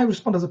 how might I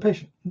respond as a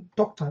patient?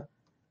 Doctor,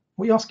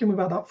 what are you asking me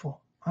about that for?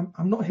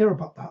 I'm not here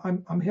about that.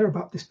 I'm here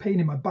about this pain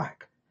in my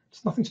back.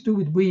 It's nothing to do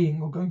with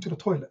weeing or going to the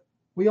toilet.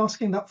 What are you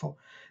asking that for?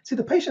 See,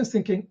 the patient's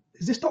thinking,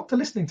 is this doctor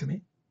listening to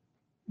me?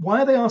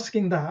 Why are they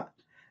asking that?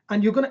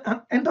 And you're going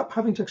to end up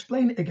having to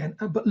explain it again,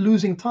 but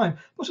losing time.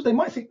 Also, they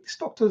might think this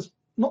doctor's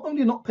not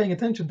only not paying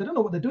attention, they don't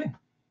know what they're doing.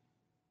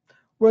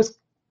 Whereas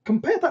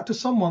compare that to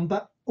someone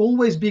that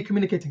always be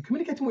communicating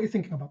what you're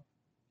thinking about.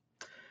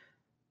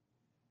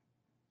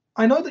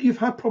 I know that you've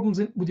had problems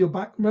with your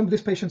back. Remember,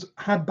 this patient's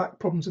had back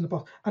problems in the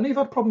past. I know you've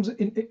had problems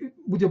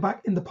with your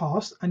back in the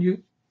past, and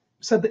you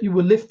said that you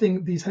were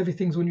lifting these heavy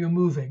things when you were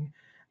moving,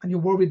 and you're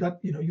worried that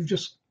you've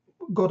just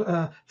got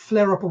a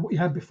flare up of what you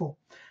had before.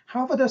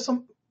 However, there's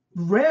some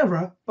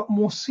rarer but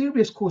more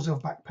serious causes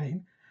of back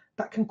pain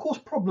that can cause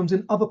problems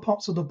in other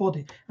parts of the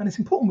body, and it's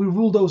important we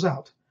rule those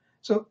out.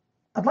 So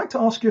I'd like to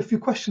ask you a few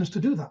questions to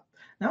do that.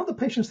 Now the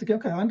patient's thinking,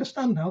 okay, I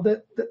understand now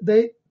that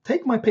they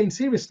take my pain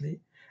seriously,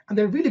 and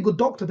they're a really good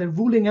doctor, they're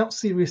ruling out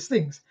serious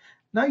things.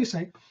 Now you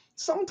say,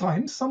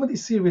 sometimes some of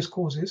these serious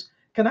causes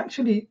can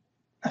actually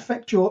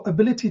affect your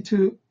ability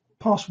to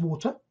pass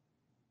water,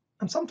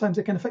 and sometimes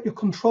it can affect your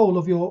control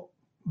of your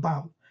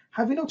bowel.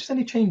 Have you noticed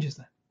any changes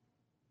there?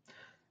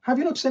 Have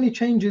you noticed any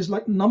changes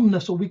like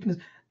numbness or weakness?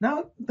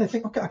 Now they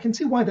think, okay, I can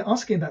see why they're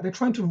asking that. They're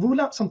trying to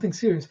rule out something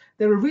serious.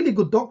 They're a really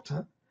good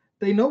doctor.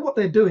 They know what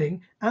they're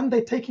doing, and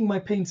they're taking my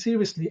pain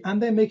seriously,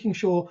 and they're making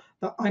sure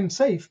that I'm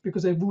safe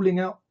because they're ruling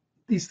out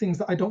these things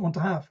that I don't want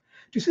to have. Do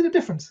you see the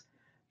difference?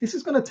 This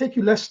is going to take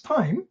you less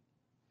time,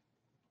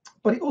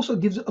 but it also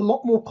gives a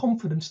lot more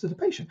confidence to the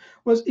patient.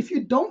 Whereas if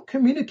you don't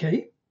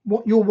communicate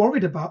what you're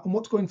worried about and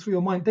what's going through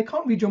your mind, they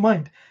can't read your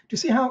mind. Do you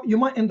see how you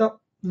might end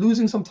up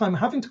losing some time,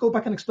 having to go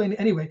back and explain it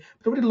anyway,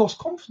 but already lost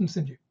confidence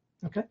in you?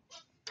 Okay.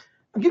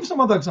 I'll give you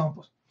some other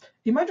examples.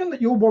 Imagine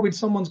that you're worried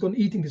someone's got an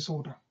eating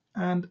disorder,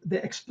 and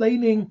they're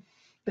explaining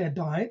their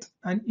diet,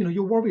 and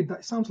you're worried that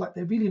it sounds like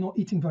they're really not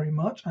eating very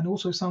much, and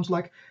also it sounds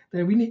like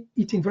they're really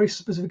eating very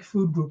specific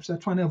food groups. They're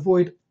trying to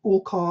avoid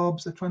all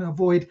carbs, they're trying to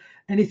avoid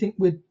anything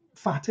with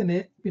fat in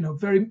it,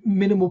 very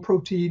minimal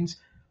proteins.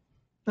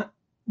 Now,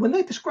 when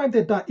they describe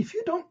their diet, if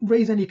you don't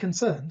raise any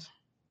concerns,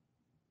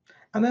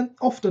 And then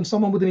often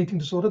someone with an eating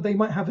disorder, they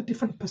might have a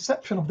different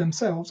perception of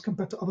themselves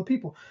compared to other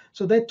people.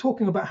 So they're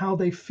talking about how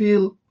they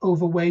feel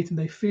overweight and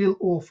they feel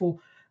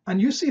awful. And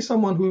you see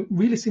someone who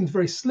really seems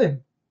very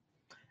slim,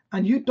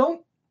 and you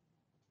don't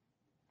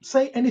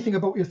say anything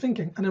about what you're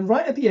thinking. And then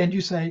right at the end,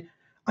 you say,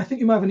 I think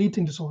you might have an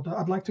eating disorder.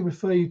 I'd like to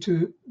refer you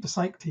to the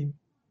psych team.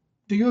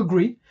 Do you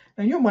agree?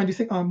 And in your mind, you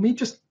think, me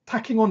just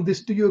tacking on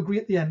this, do you agree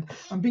at the end?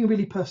 I'm being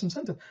really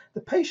person-centered.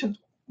 The patient,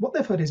 what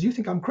they've heard is, you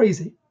think I'm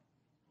crazy.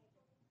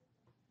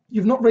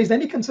 You've not raised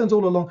any concerns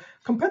all along.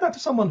 Compare that to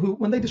someone who,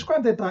 when they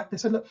describe their diet, they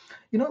said, look,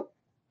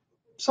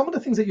 some of the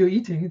things that you're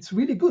eating, it's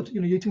really good.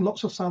 You're eating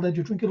lots of salad,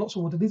 you're drinking lots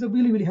of water. These are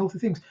really, really healthy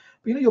things.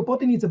 But your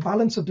body needs a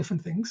balance of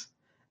different things.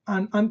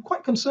 And I'm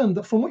quite concerned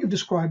that from what you've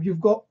described, you've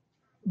got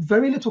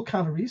very little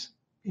calories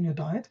in your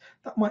diet.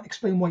 That might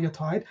explain why you're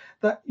tired.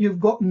 That you've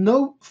got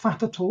no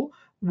fat at all.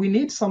 We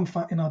need some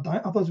fat in our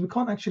diet, otherwise we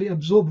can't actually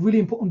absorb really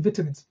important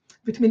vitamins.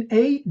 Vitamin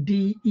A,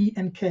 D, E,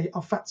 and K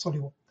are fat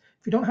soluble.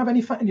 If you don't have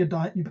any fat in your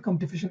diet, you become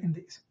deficient in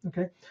these.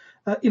 Okay,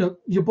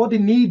 your body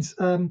needs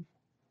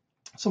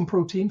some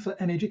protein for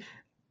energy,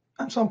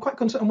 and so I'm quite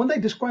concerned. And when they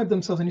describe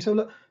themselves, and you say,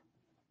 look,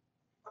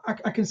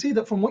 I can see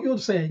that from what you're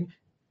saying,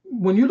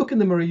 when you look in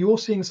the mirror, you're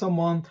seeing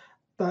someone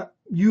that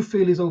you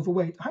feel is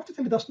overweight. I have to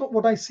tell you, that's not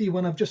what I see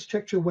when I've just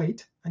checked your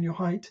weight and your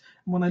height,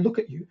 and when I look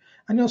at you.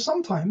 And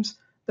sometimes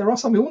there are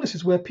some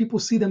illnesses where people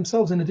see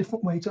themselves in a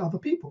different way to other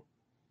people.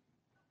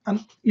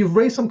 And you've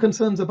raised some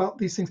concerns about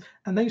these things.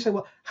 And then you say,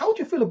 well, how would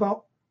you feel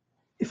about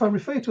if I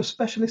refer you to a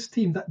specialist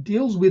team that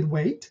deals with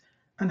weight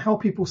and how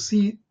people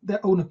see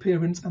their own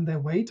appearance and their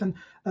weight, and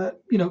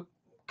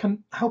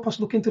can help us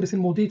look into this in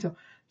more detail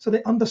so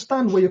they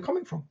understand where you're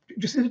coming from? Do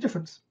you see the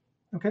difference?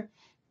 Okay.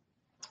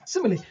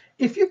 Similarly,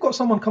 if you've got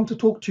someone come to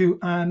talk to you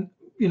and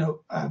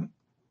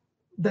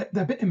they're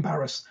a bit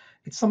embarrassed,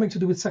 it's something to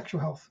do with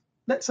sexual health.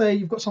 Let's say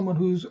you've got someone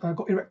who's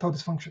got erectile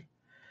dysfunction.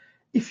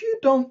 If you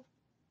don't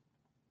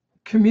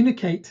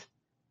communicate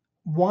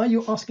why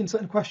you're asking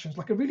certain questions,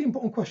 like a really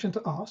important question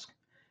to ask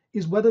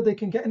is whether they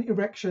can get an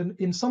erection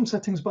in some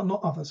settings but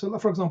not others. So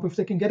like, for example, if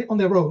they can get it on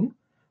their own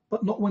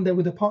but not when they're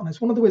with their partner,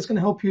 it's one of the ways it's going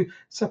to help you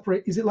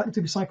separate, is it likely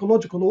to be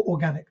psychological or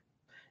organic?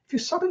 If you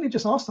suddenly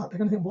just ask that, they're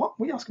going to think, what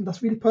are you asking?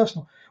 That's really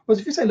personal. Whereas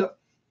if you say, look,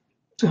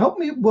 to help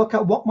me work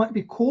out what might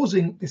be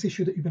causing this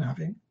issue that you've been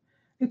having,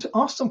 you need to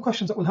ask some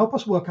questions that will help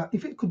us work out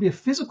if it could be a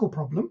physical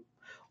problem,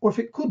 or if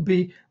it could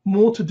be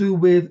more to do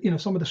with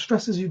some of the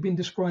stresses you've been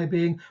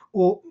describing,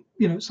 or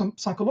some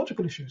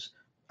psychological issues.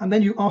 And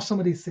then you ask some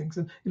of these things,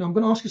 and I'm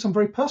going to ask you some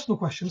very personal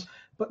questions,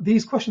 but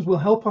these questions will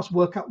help us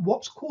work out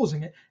what's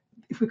causing it.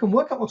 If we can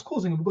work out what's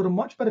causing it, we've got a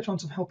much better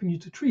chance of helping you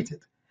to treat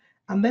it.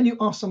 And then you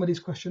ask some of these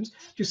questions,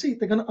 you see,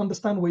 they're going to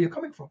understand where you're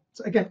coming from.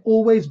 So again,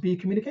 always be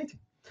communicating.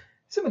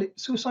 Similarly,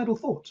 suicidal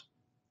thoughts.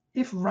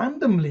 If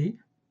randomly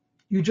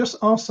you just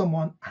ask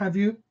someone, have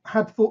you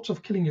had thoughts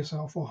of killing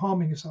yourself or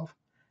harming yourself?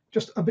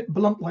 Just a bit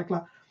blunt like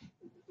that.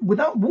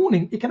 Without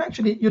warning, it can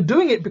actually, you're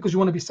doing it because you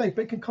want to be safe,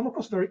 but it can come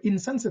across very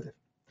insensitive.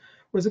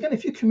 Whereas again,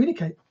 if you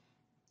communicate,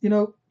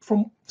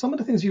 from some of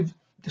the things you've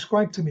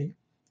described to me,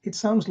 it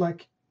sounds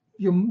like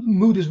your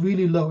mood is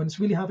really low and it's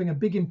really having a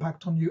big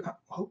impact on you at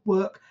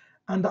work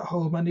and at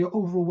home and your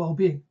overall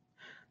well-being.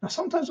 Now,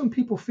 sometimes when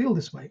people feel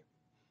this way,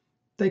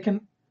 they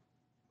can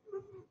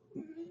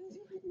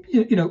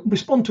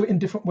respond to it in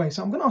different ways.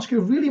 So I'm going to ask you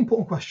a really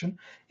important question.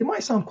 It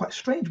might sound quite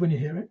strange when you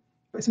hear it,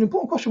 but it's an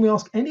important question we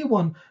ask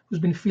anyone who's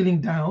been feeling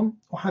down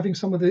or having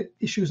some of the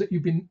issues that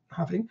you've been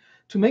having,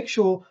 to make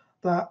sure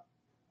that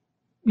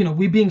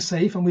we're being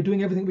safe and we're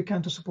doing everything we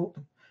can to support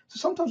them. So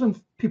sometimes when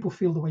people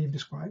feel the way you've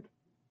described,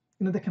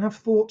 they can have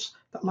thoughts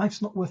that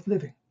life's not worth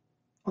living,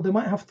 or they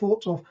might have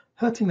thoughts of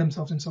hurting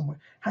themselves in some way.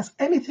 Has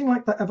anything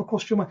like that ever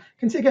crossed your mind? You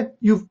can see again,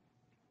 you've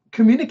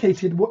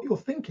communicated what you're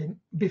thinking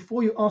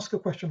before you ask a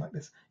question like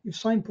this. You've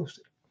signposted.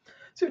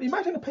 So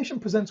imagine a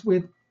patient presents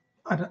with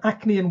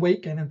acne and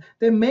weight gain, and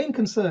their main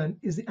concern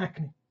is the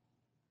acne.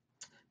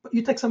 But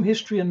you take some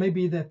history and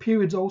maybe their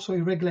periods are also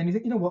irregular, and you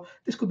think,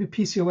 this could be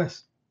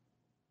PCOS.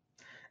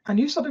 And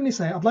you suddenly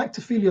say, I'd like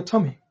to feel your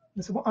tummy.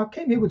 They say, well, I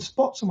came here with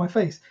spots on my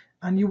face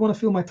and you want to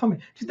feel my tummy.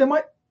 They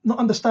might not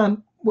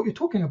understand what you're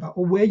talking about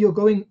or where you're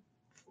going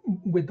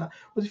with that.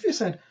 But if you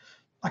said,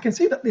 I can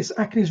see that this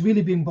acne is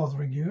really been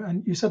bothering you,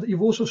 and you said that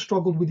you've also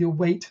struggled with your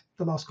weight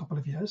the last couple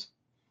of years.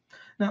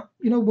 Now,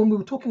 when we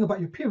were talking about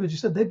your periods, you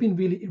said they've been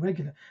really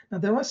irregular. Now,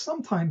 there are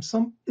sometimes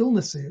some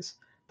illnesses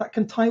that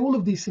can tie all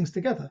of these things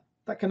together,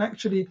 that can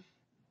actually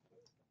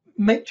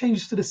make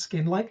changes to the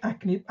skin, like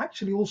acne,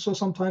 actually also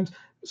sometimes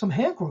some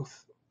hair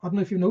growth. I don't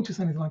know if you've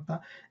noticed anything like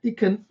that. It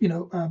can,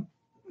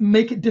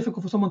 make it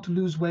difficult for someone to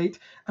lose weight,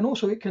 and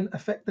also it can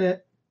affect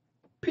their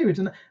periods.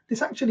 And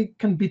this actually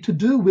can be to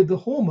do with the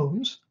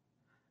hormones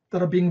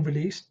that are being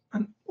released,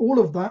 and all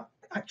of that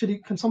actually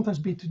can sometimes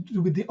be to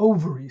do with the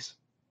ovaries.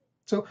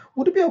 So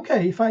would it be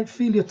okay if I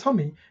feel your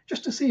tummy,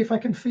 just to see if I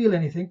can feel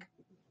anything,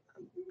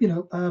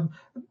 to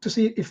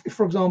see if,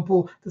 for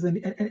example, there's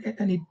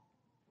any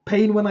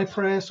pain when I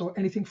press, or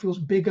anything feels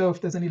bigger, if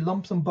there's any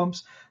lumps and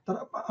bumps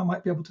that I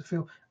might be able to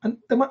feel, and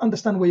they might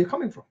understand where you're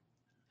coming from.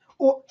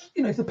 Or,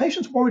 if the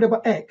patient's worried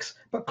about X,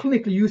 but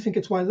clinically you think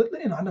it's Y,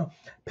 I know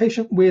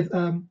patient with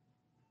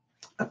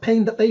a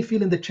pain that they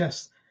feel in the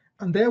chest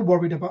and they're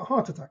worried about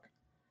heart attack.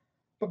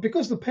 But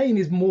because the pain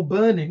is more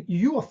burning,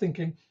 you are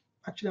thinking,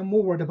 actually, I'm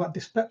more worried about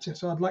dyspepsia,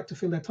 so I'd like to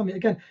feel their tummy.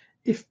 Again,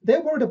 if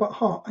they're worried about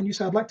heart and you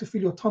say, I'd like to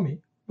feel your tummy,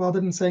 rather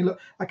than saying,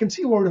 look, I can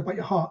see you're worried about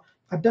your heart,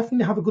 I'd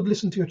definitely have a good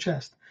listen to your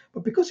chest.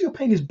 But because your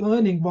pain is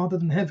burning rather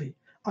than heavy,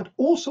 I'd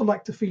also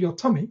like to feel your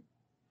tummy,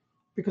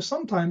 because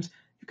sometimes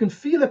you can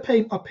feel a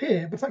pain up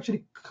here, but it's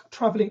actually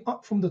traveling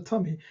up from the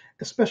tummy,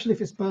 especially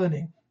if it's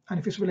burning and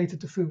if it's related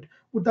to food.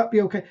 Would that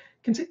be okay?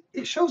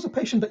 It shows the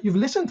patient that you've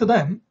listened to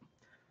them,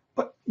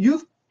 but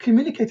you've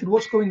communicated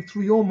what's going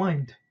through your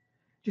mind.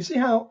 Do you see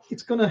how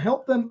it's going to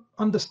help them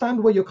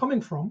understand where you're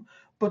coming from,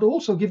 but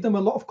also give them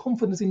a lot of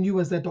confidence in you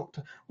as their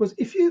doctor? Whereas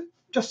if you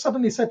just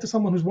suddenly said to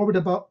someone who's worried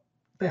about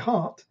their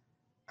heart,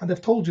 and they've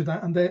told you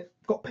that, and they've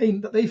got pain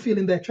that they feel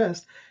in their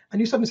chest,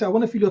 and you suddenly say, I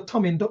want to feel your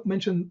tummy, and don't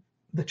mention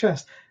the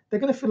chest, they're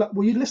going to feel like,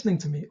 well, you're listening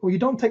to me, or you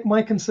don't take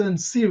my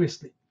concerns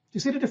seriously. Do you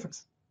see the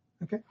difference?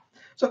 Okay.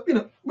 So,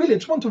 really, I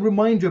just want to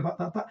remind you about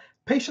that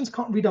patients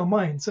can't read our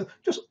minds. So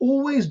just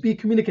always be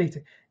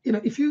communicating.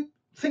 If you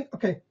think,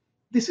 okay,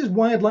 this is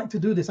why I'd like to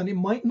do this, and it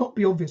might not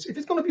be obvious. If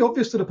it's going to be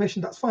obvious to the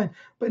patient, that's fine.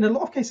 But in a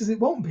lot of cases, it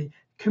won't be.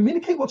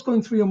 Communicate what's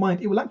going through your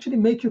mind. It will actually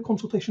make your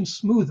consultation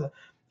smoother.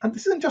 And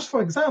this isn't just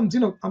for exams.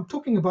 I'm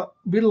talking about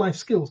real life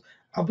skills.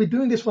 I'll be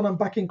doing this when I'm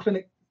back in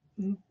clinic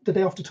the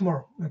day after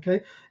tomorrow.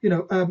 Okay.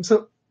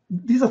 So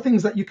these are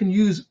things that you can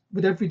use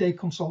with everyday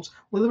consults,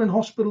 whether in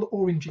hospital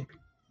or in GP.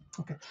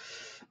 Okay.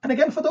 And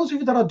again, for those of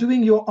you that are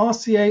doing your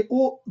RCA,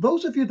 or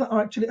those of you that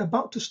are actually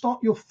about to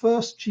start your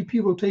first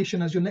GP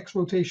rotation as your next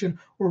rotation,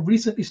 or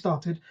recently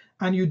started,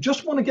 and you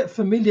just want to get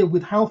familiar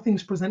with how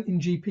things present in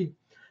GP,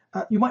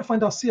 you might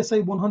find our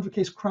CSA 100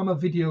 case crammer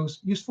videos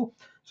useful.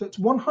 So it's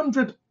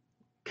 100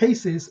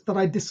 cases that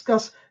I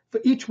discuss for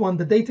each one,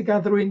 the data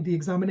gathering, the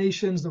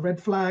examinations, the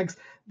red flags,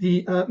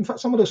 in fact,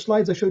 some of those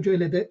slides I showed you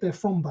earlier, they're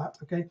from that,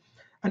 okay?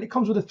 And it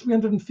comes with a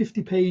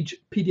 350-page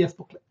PDF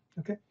booklet,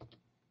 okay?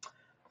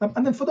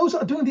 And then for those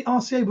that are doing the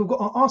RCA, we've got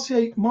our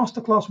RCA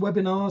masterclass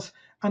webinars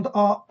and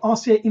our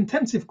RCA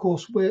intensive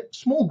course, where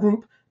small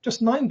group,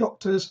 just 9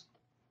 doctors.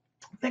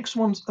 Next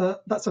one's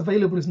that's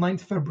available is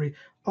 9th February.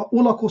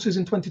 All our courses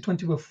in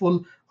 2020 were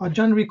full. Our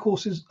January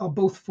courses are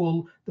both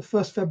full. The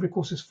 1st February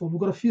course is full.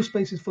 We've got a few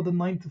spaces for the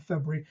 9th of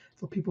February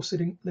for people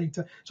sitting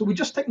later. So we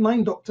just take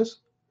 9 doctors.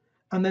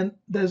 And then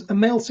there's a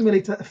male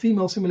simulator, a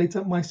female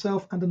simulator,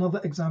 myself, and another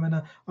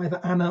examiner,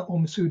 either Anna or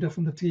Masuda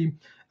from the team.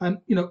 And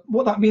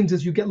what that means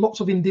is you get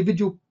lots of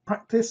individual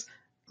practice,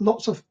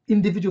 lots of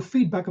individual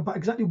feedback about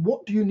exactly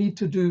what do you need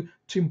to do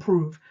to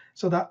improve.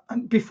 So that,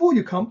 and before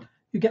you come,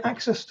 you get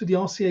access to the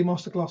RCA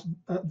masterclass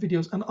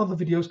videos and other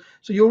videos.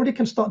 So you already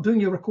can start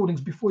doing your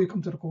recordings before you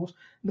come to the course.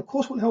 And the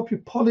course will help you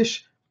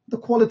polish the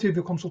quality of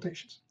your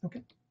consultations.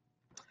 Okay.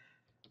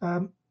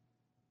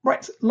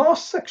 Right.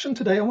 Last section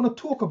today, I want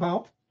to talk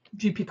about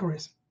GP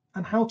careers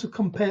and how to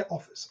compare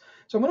offers.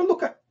 So I'm going to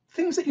look at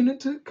things that you need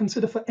to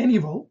consider for any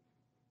role,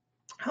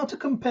 how to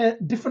compare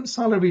different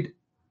salaried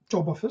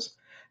job offers,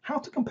 how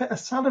to compare a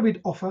salaried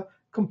offer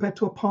compared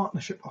to a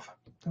partnership offer.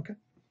 Okay.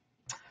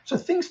 So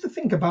things to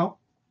think about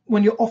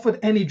when you're offered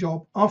any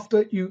job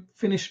after you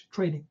finish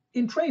training.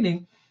 In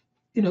training,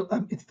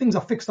 things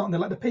are fixed, aren't they?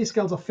 Like the pay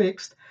scales are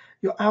fixed,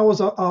 your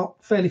hours are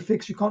fairly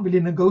fixed. You can't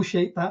really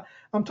negotiate that.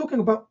 I'm talking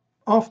about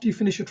after you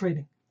finish your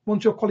training,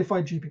 once you're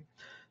qualified GP.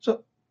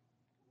 So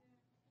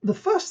the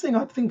first thing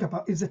I'd think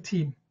about is a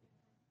team.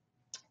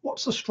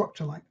 What's the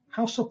structure like?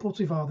 How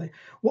supportive are they?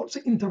 What's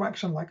the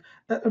interaction like?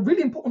 A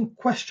really important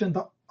question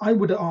that I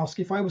would ask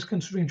if I was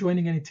considering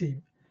joining any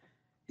team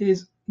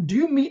is, do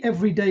you meet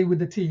every day with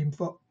the team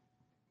for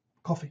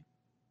coffee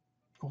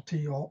or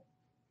tea or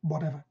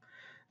whatever?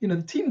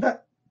 The team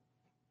that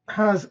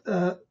has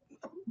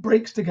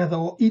breaks together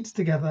or eats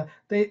together,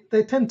 they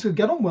tend to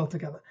get on well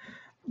together.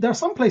 There are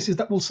some places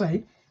that will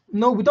say,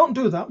 no, we don't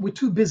do that, we're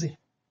too busy.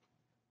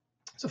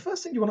 So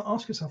first thing you want to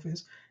ask yourself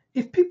is,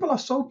 if people are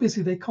so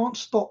busy they can't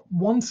stop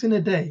once in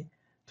a day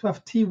to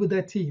have tea with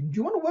their team, do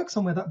you want to work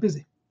somewhere that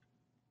busy?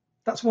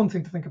 That's one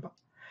thing to think about.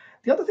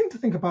 The other thing to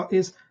think about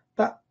is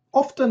that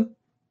often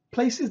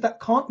places that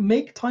can't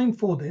make time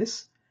for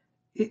this,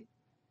 it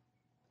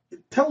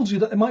tells you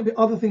that there might be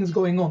other things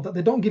going on, that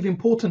they don't give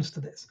importance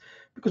to this.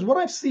 Because what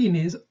I've seen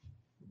is,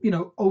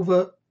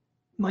 over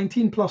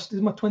 19 plus, this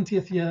is my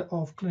 20th year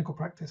of clinical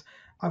practice.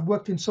 I've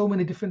worked in so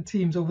many different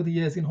teams over the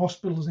years in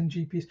hospitals and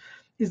GPs,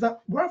 is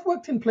that where I've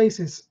worked in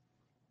places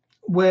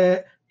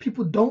where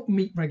people don't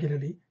meet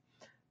regularly,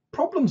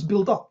 problems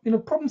build up.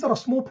 Problems that are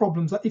small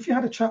problems, that if you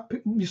had a chat,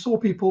 you saw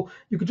people,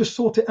 you could just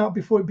sort it out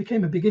before it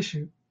became a big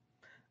issue.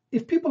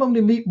 If people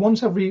only meet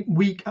once every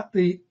week at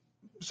the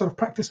sort of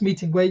practice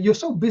meeting where you're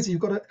so busy,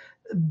 you've got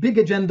a big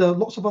agenda,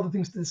 lots of other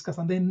things to discuss,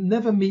 and they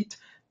never meet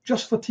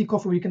just for tea,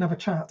 coffee, where you can have a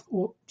chat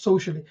or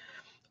socially,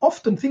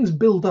 often things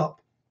build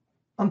up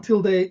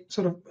until they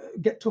sort of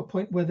get to a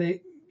point where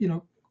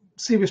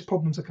serious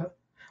problems occur.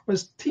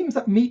 Whereas teams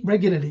that meet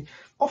regularly,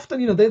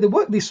 often, they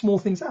work these small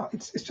things out.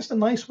 It's just a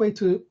nice way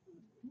to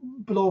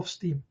blow off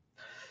steam.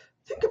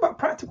 Think about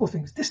practical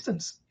things.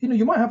 Distance.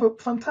 You might have a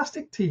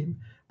fantastic team,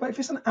 but if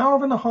it's an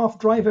hour and a half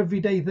drive every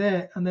day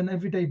there and then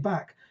every day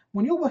back,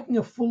 when you're working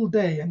a full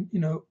day and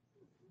you're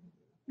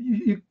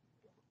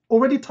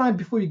already tired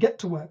before you get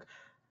to work,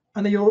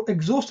 and then you're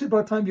exhausted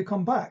by the time you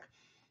come back,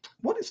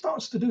 what it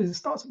starts to do is it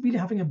starts really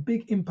having a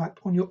big impact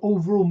on your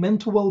overall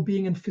mental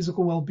well-being and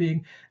physical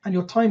well-being, and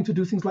your time to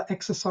do things like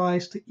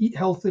exercise, to eat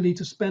healthily,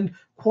 to spend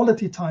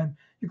quality time.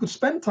 You could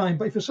spend time,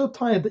 but if you're so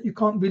tired that you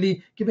can't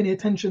really give any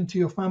attention to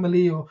your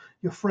family or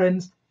your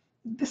friends,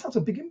 this has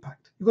a big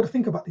impact. You've got to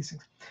think about these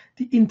things.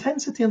 The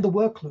intensity and the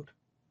workload.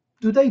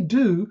 Do they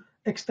do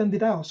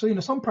extended hours? So,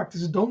 some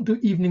practices don't do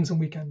evenings and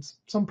weekends.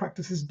 Some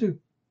practices do.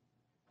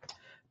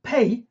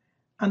 Pay,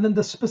 and then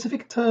the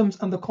specific terms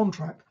and the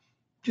contract.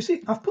 Do you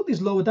see, I've put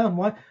these lower down.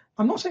 Why?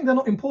 I'm not saying they're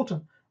not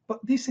important, but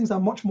these things are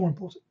much more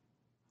important.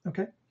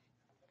 Okay.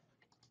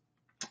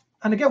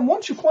 And again,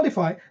 once you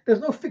qualify, there's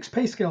no fixed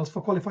pay scales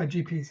for qualified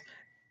GPs.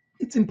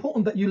 It's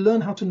important that you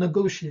learn how to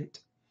negotiate.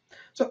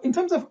 So in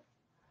terms of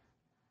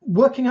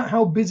working out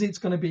how busy it's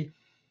going to be,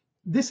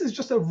 this is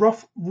just a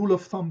rough rule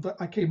of thumb that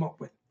I came up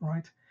with,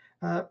 right?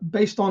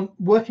 Based on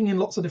working in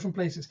lots of different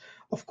places.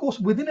 Of course,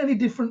 within any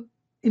different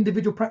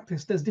individual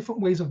practice, there's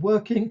different ways of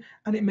working,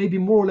 and it may be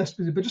more or less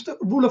busy, but just a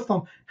rule of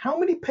thumb, how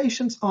many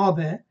patients are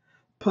there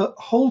per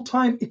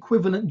whole-time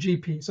equivalent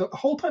GP? So a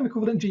whole-time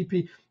equivalent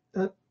GP,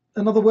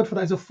 another word for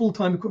that is a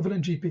full-time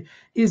equivalent GP,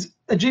 is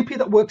a GP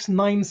that works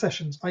 9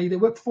 sessions, i.e. they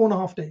work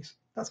 4.5 days.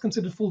 That's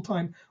considered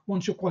full-time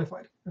once you're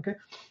qualified, okay?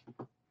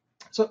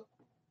 So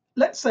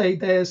let's say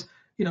there's,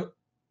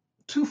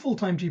 2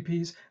 full-time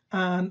GPs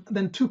and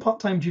then 2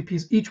 part-time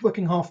GPs, each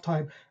working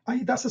half-time.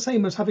 That's the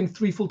same as having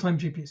 3 full-time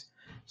GPs.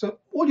 So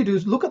all you do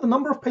is look at the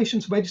number of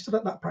patients registered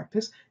at that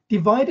practice,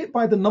 divide it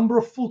by the number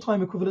of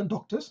full-time equivalent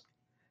doctors,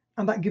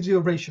 and that gives you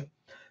a ratio.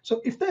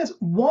 So if there's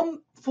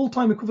 1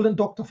 full-time equivalent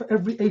doctor for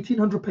every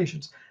 1,800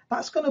 patients,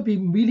 that's going to be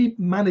really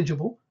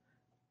manageable.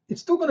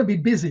 It's still going to be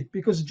busy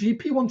because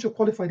GP, once you're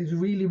qualified, is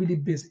really, really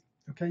busy.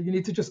 Okay, you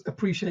need to just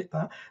appreciate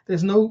that.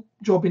 There's no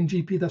job in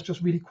GP that's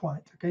just really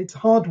quiet. Okay, it's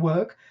hard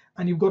work,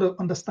 and you've got to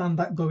understand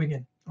that going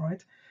in. All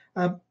right,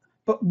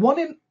 but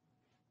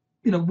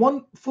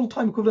one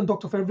full-time equivalent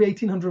doctor for every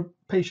 1,800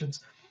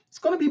 patients, it's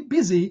going to be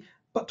busy,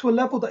 but to a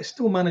level that is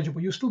still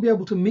manageable. You'll still be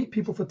able to meet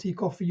people for tea,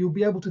 coffee. You'll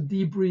be able to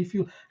debrief.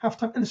 You'll have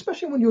time, and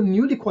especially when you're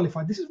newly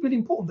qualified, this is really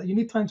important that you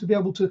need time to be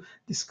able to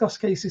discuss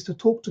cases, to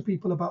talk to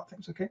people about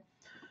things. Okay,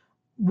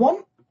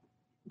 1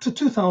 to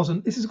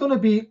 2,000. This is going to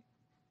be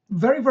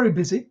very, very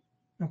busy.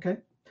 Okay,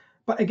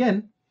 but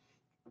again,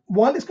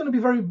 while it's going to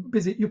be very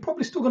busy, you're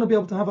probably still going to be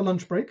able to have a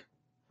lunch break.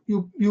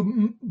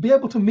 You'll be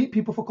able to meet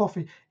people for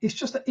coffee. It's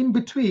just that in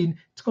between,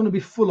 it's going to be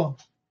full on.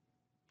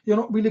 You're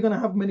not really going to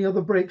have many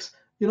other breaks.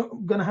 You're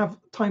not going to have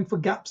time for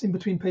gaps in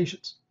between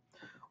patients.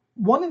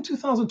 1 in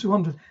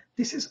 2,200.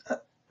 This is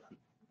at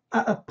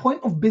a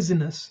point of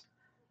busyness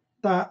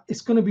that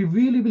it's going to be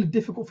really, really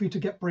difficult for you to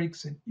get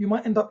breaks in. You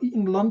might end up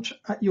eating lunch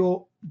at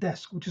your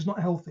desk, which is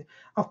not healthy.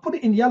 I've put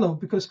it in yellow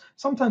because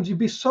sometimes you'll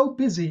be so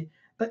busy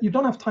that you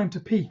don't have time to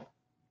pee.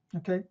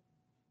 Okay,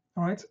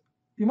 all right.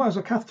 You might as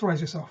well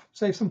catheterize yourself,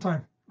 save some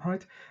time. All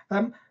right.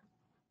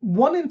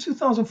 1 in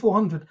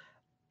 2,400.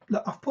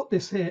 Look, I've put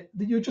this here,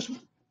 that you're just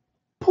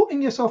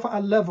putting yourself at a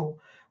level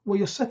where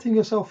you're setting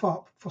yourself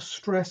up for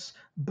stress,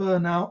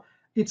 burnout.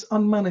 It's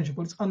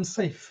unmanageable, it's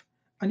unsafe.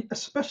 And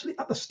especially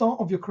at the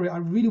start of your career, I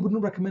really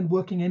wouldn't recommend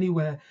working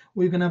anywhere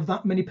where you're going to have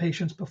that many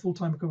patients per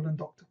full-time equivalent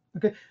doctor.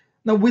 Okay.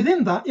 Now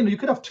within that, you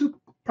could have 2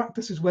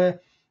 practices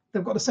where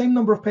they've got the same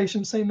number of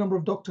patients, same number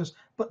of doctors,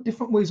 but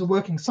different ways of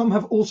working. Some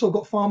have also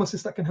got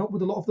pharmacists that can help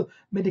with a lot of the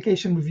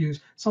medication reviews.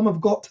 Some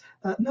have got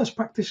nurse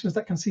practitioners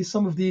that can see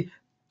some of the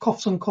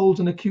coughs and colds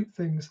and acute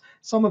things.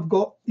 Some have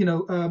got,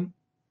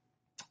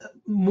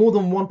 more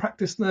than one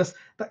practice nurse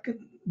that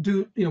can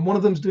do, one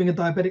of them's doing a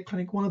diabetic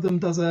clinic, one of them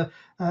does a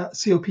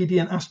COPD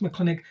and asthma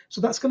clinic.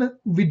 So that's going to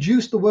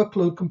reduce the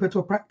workload compared to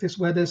a practice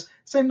where there's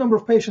same number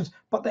of patients,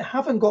 but they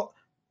haven't got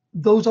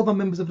those other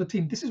members of the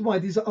team. This is why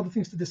these are other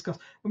things to discuss.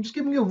 I'm just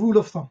giving you a rule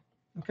of thumb.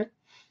 Okay.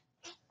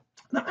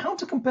 Now, how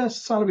to compare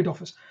salaried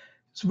offers?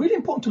 It's really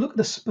important to look at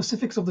the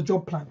specifics of the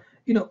job plan.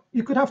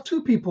 You could have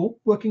 2 people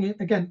working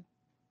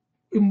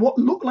in what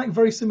look like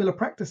very similar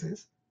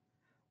practices,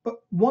 but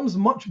one's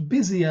much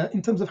busier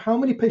in terms of how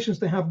many patients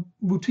they have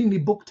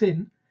routinely booked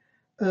in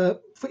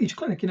for each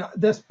clinic.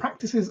 There's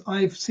practices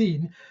I've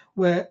seen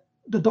where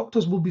the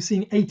doctors will be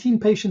seeing 18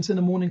 patients in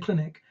a morning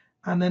clinic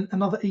and then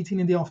another 18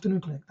 in the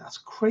afternoon clinic. That's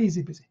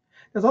crazy busy.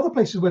 There's other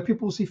places where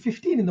people will see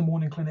 15 in the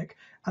morning clinic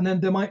and then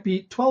there might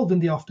be 12 in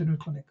the afternoon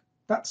clinic.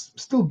 That's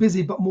still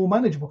busy, but more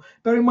manageable.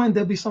 Bear in mind,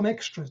 there'll be some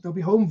extras. There'll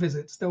be home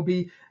visits. There'll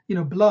be,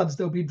 bloods.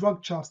 There'll be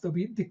drug charts. There'll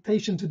be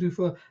dictation to do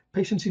for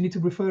patients you need to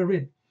refer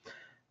in.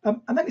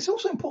 And then it's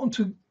also important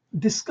to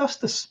discuss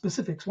the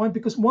specifics. Why?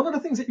 Because one of the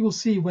things that you will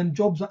see when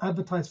jobs are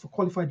advertised for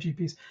qualified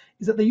GPs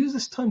is that they use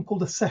this term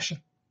called a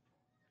session.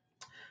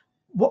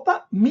 What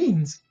that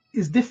means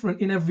is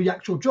different in every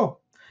actual job.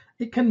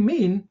 It can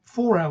mean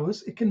 4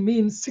 hours. It can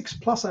mean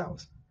 6+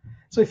 hours.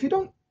 So if you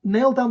don't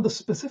nail down the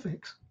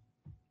specifics,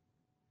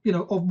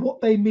 of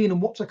what they mean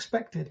and what's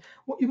expected,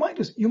 what you might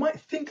do is you might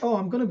think, oh,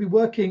 I'm going to be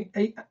working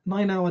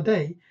 8-9 hour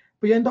day,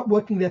 but you end up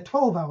working their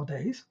 12-hour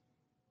days.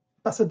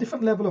 That's a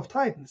different level of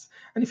tiredness.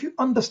 And if you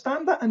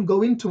understand that and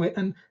go into it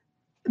and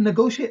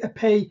negotiate a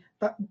pay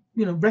that,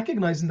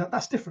 recognizing that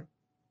that's different.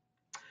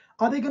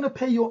 Are they going to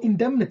pay your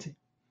indemnity?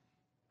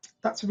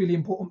 That's a really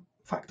important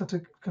factor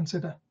to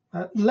consider.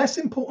 Less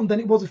important than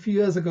it was a few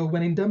years ago,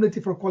 when indemnity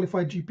for a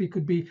qualified GP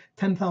could be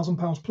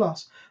 £10,000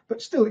 plus,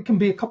 but still it can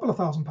be a couple of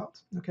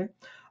 £1,000s. Okay,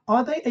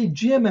 are they a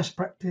GMS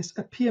practice,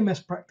 a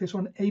PMS practice,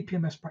 or an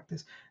APMS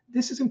practice?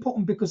 This is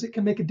important because it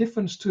can make a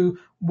difference to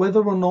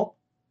whether or not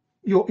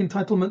your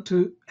entitlement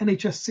to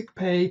NHS sick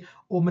pay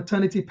or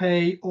maternity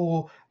pay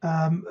or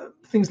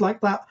things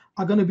like that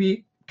are going to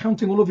be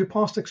counting all of your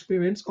past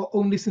experience or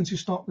only since you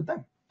start with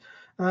them.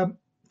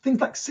 Things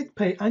like sick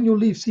pay, annual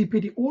leave,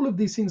 CPD, all of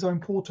these things are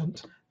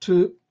important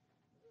to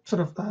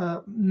sort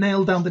of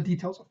nail down the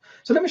details of.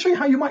 So let me show you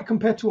how you might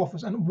compare two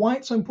offers and why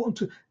it's so important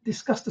to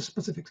discuss the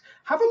specifics.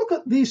 Have a look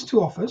at these two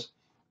offers.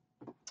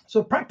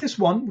 So practice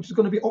one, which is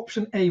going to be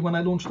option A when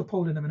I launch the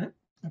poll in a minute,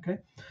 okay,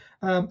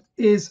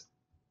 is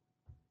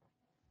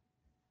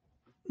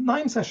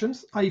 9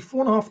 sessions, i.e.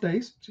 4.5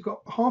 days. So you've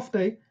got a half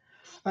day.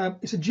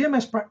 It's a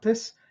GMS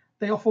practice.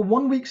 They offer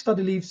 1 week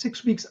study leave,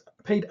 6 weeks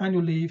paid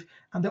annual leave,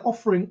 and they're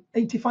offering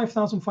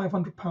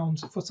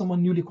 £85,500 for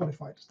someone newly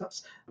qualified. So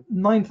that's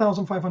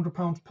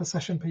 £9,500 per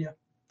session per year.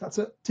 That's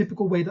a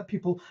typical way that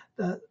people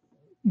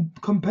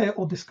compare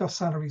or discuss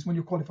salaries when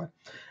you're qualified.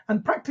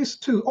 And practice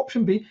 2,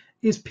 option B,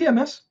 is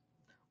PMS,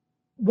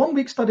 1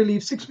 week study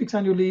leave, 6 weeks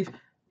annual leave.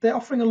 They're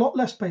offering a lot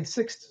less pay,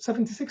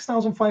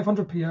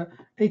 £76,500 per year,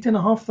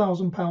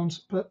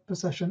 £8,500 per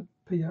session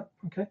per year.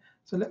 Okay,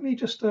 so let me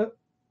just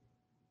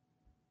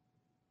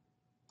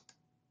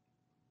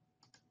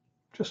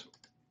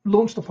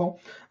launch the poll.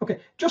 Okay,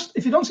 just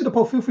if you don't see the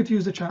poll, feel free to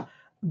use the chat.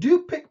 Do you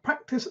pick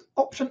practice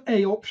option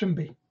A or option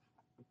B?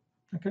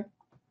 Okay,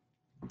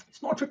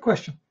 it's not a trick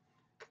question.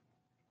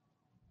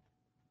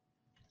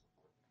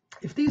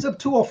 If these are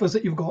two offers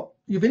that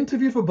you've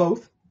interviewed for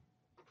both,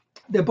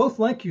 they're both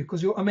like you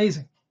because you're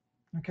amazing.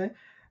 Okay,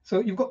 so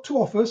you've got two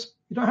offers.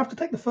 You don't have to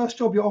take the first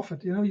job you're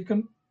offered. You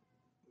can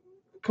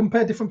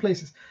compare different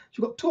places. So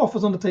you've got two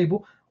offers on the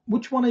table.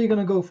 Which one are you going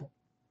to go for?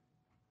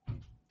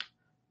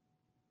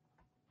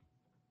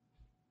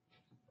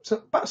 So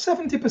about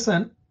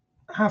 70%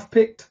 have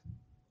picked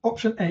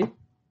option A,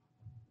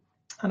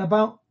 and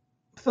about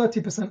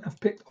 30% have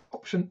picked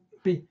option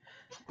B.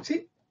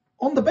 See,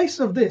 on the basis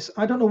of this,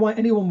 I don't know why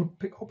anyone would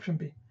pick option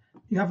B.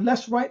 You have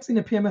less rights in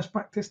a PMS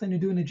practice than you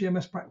do in a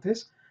GMS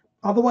practice.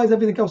 Otherwise,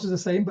 everything else is the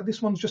same, but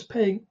this one's just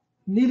paying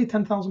nearly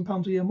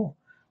 £10,000 a year more.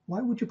 Why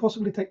would you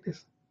possibly take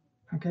this?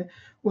 Okay,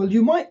 well,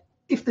 you might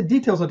if the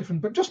details are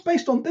different, but just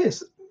based on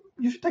this,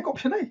 you should take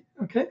option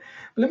A, okay?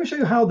 But let me show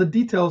you how the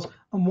details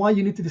and why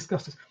you need to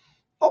discuss this.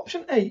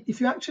 Option A,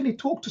 if you actually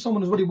talk to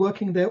someone who's already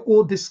working there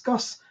or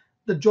discuss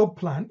the job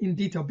plan in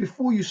detail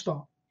before you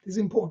start, this is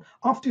important.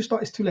 After you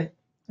start, it's too late,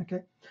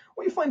 okay?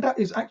 What you find out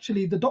is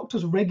actually the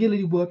doctors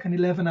regularly work an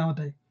 11-hour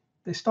day.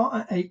 They start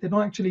at 8, they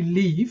don't actually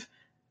leave,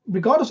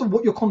 regardless of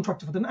what your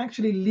contract is for, they don't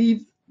actually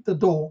leave the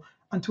door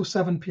until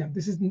 7 p.m.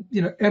 This is,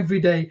 every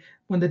day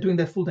when they're doing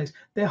their full days.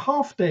 Their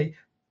half day,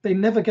 they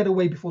never get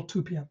away before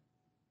 2 p.m.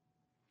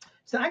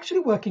 So they're actually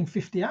working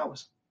 50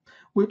 hours,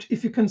 which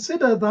if you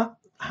consider that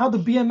how the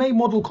BMA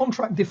model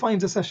contract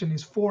defines a session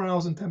is 4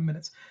 hours and 10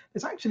 minutes,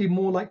 it's actually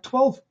more like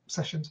 12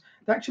 sessions.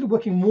 They're actually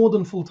working more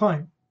than full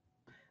time.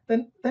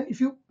 Then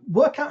if you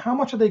work out how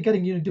much are they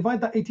getting,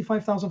 divide that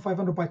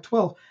 85,500 by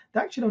 12,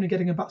 they're actually only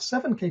getting about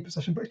 7K per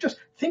session. But it's just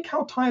think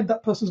how tired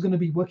that person's going to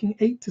be working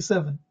 8 to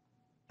 7.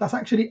 That's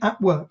actually at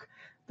work.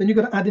 Then you've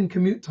got to add in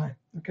commute time,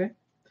 okay?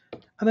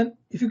 And then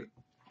if you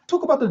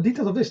talk about the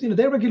details of this, they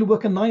regularly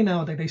work a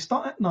 9-hour day. They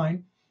start at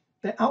 9,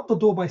 they're out the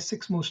door by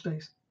 6 most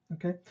days,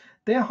 okay?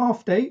 Their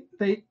half day,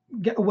 they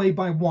get away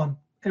by 1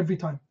 every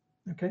time,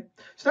 okay?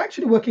 So they're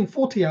actually working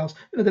 40 hours.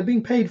 They're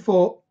being paid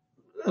for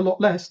a lot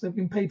less. They've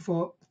been paid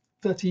for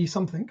 30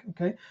 something,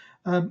 okay?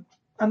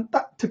 And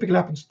that typically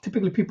happens.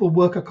 Typically people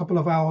work a couple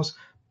of hours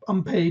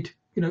unpaid,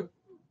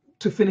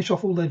 to finish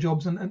off all their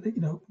jobs and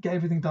get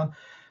everything done.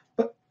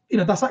 But,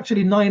 that's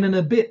actually 9 and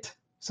a bit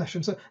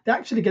session. So they're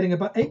actually getting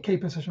about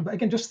 8K per session. But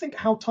again, just think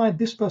how tired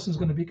this person's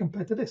going to be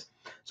compared to this.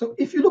 So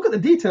if you look at the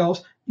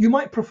details, you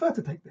might prefer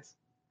to take this.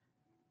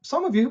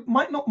 Some of you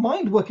might not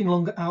mind working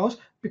longer hours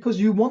because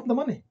you want the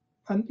money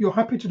and you're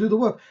happy to do the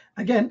work.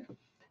 Again,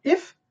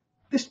 if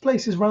this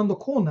place is round the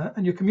corner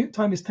and your commute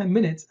time is 10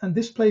 minutes and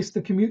this place,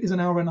 the commute is an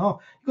hour and a half,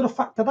 you've got to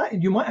factor that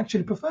in. You might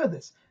actually prefer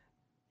this.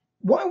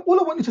 All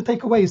I want you to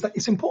take away is that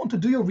it's important to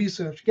do your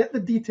research, get the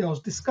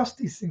details, discuss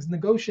these things,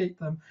 negotiate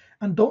them,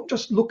 and don't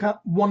just look at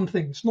one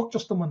thing. It's not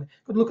just the money.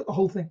 You've got to look at the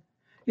whole thing.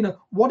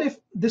 What if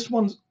this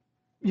one's,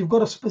 you've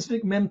got a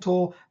specific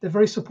mentor, they're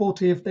very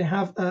supportive, they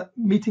have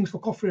meetings for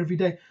coffee every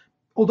day.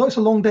 Although it's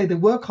a long day, they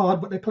work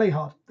hard, but they play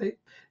hard. They,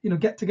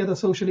 get together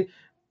socially.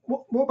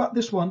 What about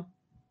this one?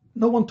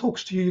 No one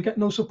talks to you, you get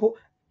no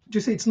support. Do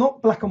you see, it's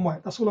not black and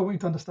white. That's all I want you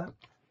to understand.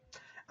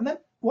 And then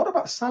what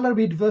about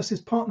salaried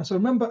versus partner? So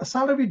remember, a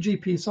salaried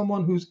GP is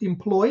someone who's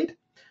employed,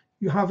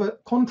 you have a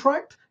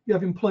contract, you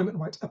have employment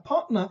rights. A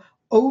partner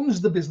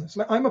owns the business.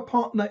 Like, I'm a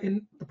partner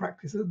in the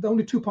practice. The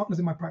only two partners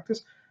in my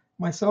practice,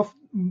 myself,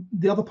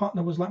 the other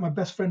partner was like my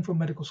best friend from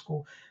medical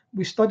school.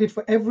 We studied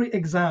for every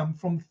exam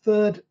from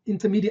third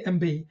intermediate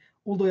MB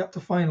all the way up to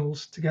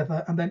finals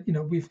together, and then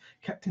we've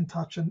kept in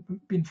touch and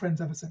been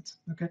friends ever since.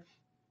 Okay,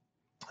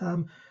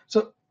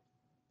 so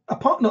a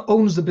partner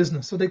owns the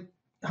business, so they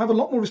have a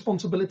lot more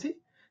responsibility.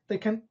 They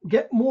can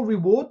get more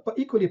reward, but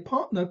equally a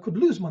partner could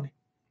lose money.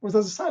 Whereas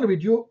as a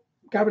salaried, you're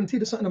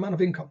guaranteed a certain amount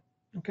of income.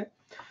 Okay,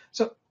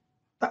 so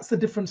that's the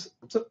difference.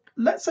 So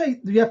let's say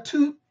you have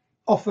two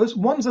offers.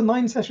 One's a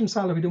 9-session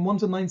salaried and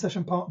one's a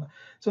 9-session partner.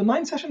 So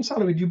 9-session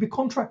salaried, you'd be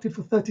contracted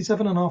for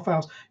 37.5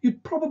 hours.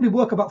 You'd probably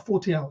work about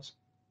 40 hours.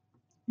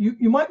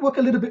 You might work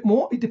a little bit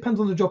more. It depends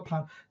on the job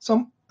plan.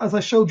 Some, as I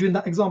showed you in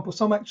that example,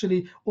 some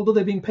actually, although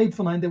they're being paid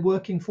for 9, they're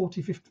working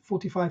 40, 50,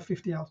 45,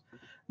 50 hours.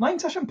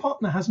 9-session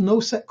partner has no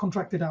set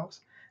contracted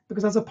hours,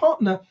 because as a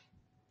partner,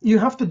 you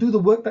have to do the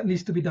work that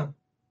needs to be done.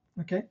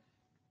 Okay.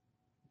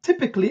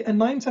 Typically, a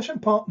 9-session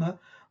partner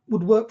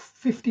would work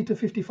 50 to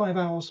 55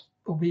 hours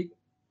a week.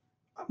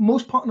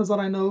 Most partners that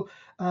I know,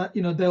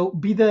 they'll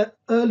be there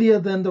earlier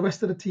than the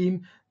rest of the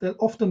team. They'll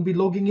often be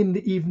logging in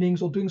the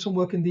evenings or doing some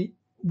work in the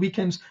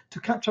weekends to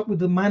catch up with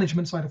the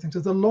management side of things.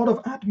 There's a lot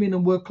of admin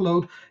and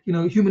workload,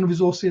 human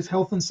resources,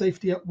 health and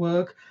safety at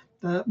work,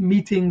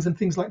 meetings and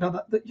things like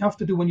that you have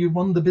to do when you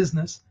run the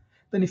business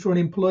than if you're an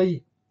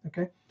employee.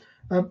 Okay,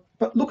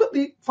 but look at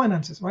the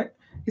finances, right?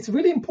 It's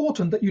really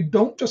important that you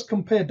don't just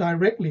compare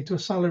directly to a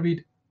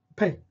salaried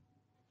pay.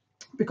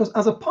 Because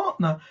as a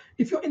partner,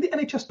 if you're in the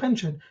NHS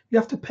pension, you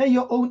have to pay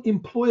your own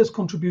employer's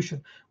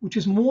contribution, which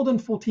is more than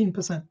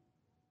 14%.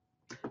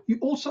 You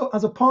also,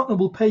 as a partner,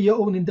 will pay your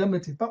own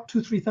indemnity, about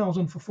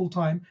 2,000-3,000 for full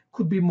time,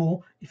 could be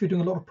more if you're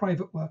doing a lot of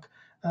private work.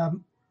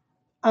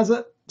 As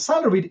a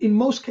salaried, in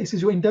most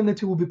cases, your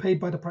indemnity will be paid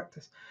by the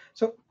practice.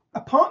 So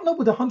a partner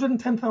with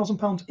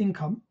 £110,000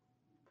 income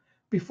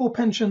before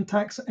pension,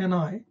 tax,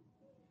 NI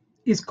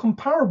is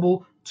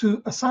comparable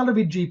to a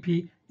salaried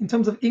GP in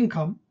terms of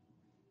income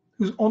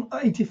who's on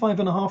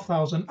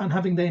 85,500 and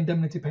having their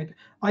indemnity paid.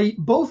 I.e.,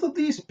 both of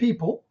these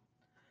people,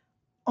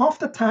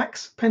 after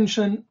tax,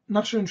 pension,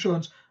 national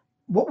insurance,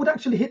 what would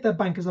actually hit their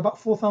bank is about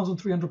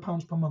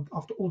 £4,300 per month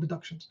after all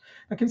deductions.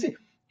 I can see,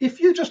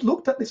 if you just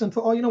looked at this and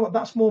thought, oh, you know what,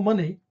 that's more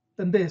money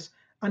than this,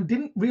 and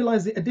didn't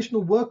realize the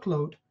additional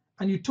workload,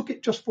 and you took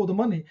it just for the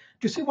money, do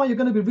you see why you're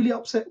going to be really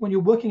upset when you're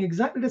working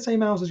exactly the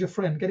same hours as your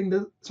friend,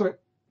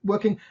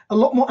 working a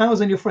lot more hours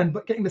than your friend,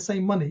 but getting the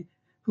same money,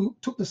 who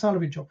took the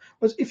salary job?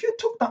 Whereas if you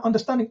took that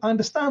understanding, I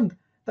understand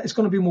that it's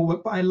going to be more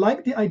work, but I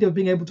like the idea of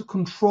being able to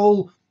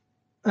control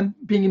and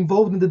being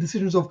involved in the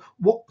decisions of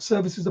what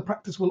services the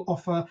practice will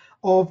offer,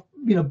 of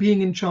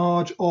being in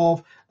charge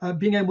of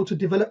being able to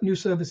develop new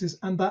services,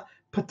 and that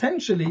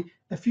potentially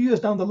a few years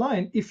down the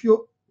line, if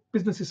your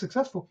business is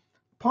successful,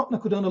 partner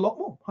could earn a lot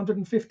more,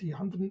 150,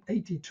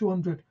 180,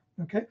 200.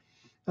 Okay,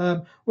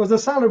 whereas a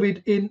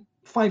salaried in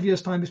 5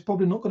 years' time is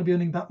probably not going to be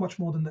earning that much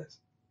more than this.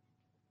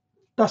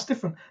 That's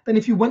different than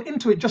if you went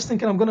into it just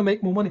thinking I'm going to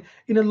make more money.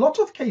 In a lot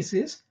of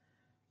cases,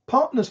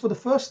 partners for the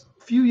first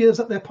few years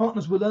that they're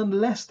partners will earn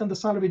less than the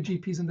salaried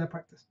GPs in their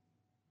practice.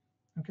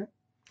 Okay,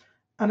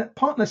 and a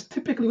partner is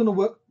typically going to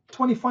work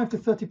 25 to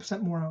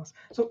 30% more hours.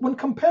 So when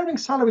comparing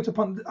salary to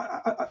partner,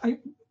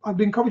 I'd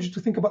encourage you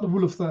to think about the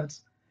rule of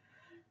thirds.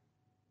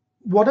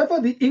 Whatever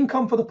the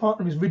income for the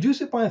partner is,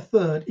 reduce it by a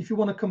third if you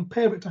want to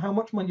compare it to how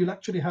much money you'll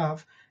actually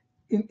have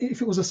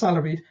if it was a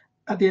salaried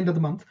at the end of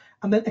the month,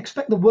 and then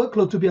expect the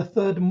workload to be a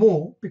third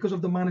more because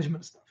of the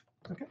management stuff.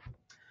 Okay,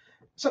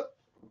 so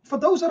for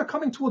those that are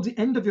coming towards the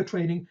end of your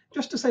training,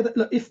 just to say that,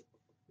 look, if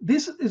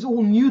this is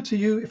all new to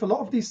you, if a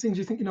lot of these things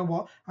you think, you know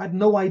what, I had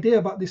no idea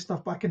about this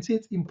stuff, but I can see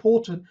it's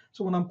important,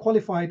 so when I'm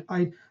qualified,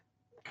 I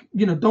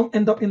don't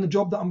end up in the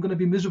job that I'm going to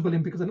be miserable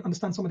in because I don't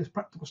understand some of this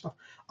practical stuff.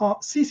 Our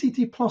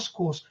CCT Plus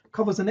course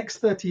covers the next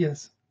 30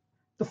 years,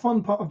 the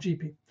fun part of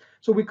GP.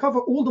 So we cover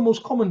all the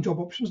most common job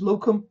options: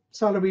 locum,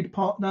 salaried,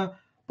 partner,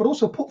 but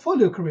also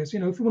portfolio careers.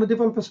 If you want to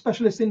develop a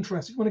specialist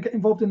interest, if you want to get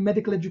involved in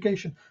medical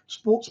education,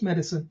 sports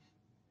medicine,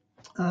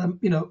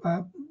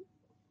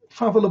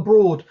 travel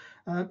abroad,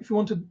 if you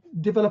want to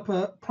develop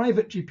a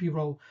private GP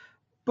role,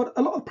 but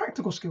a lot of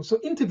practical skills. So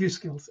interview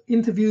skills,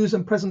 interviews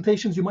and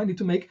presentations you might need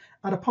to make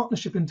at a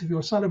partnership interview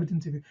or salaried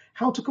interview,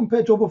 how to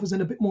compare job offers in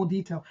a bit more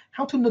detail,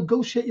 how to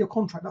negotiate your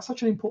contract. That's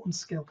such an important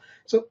skill.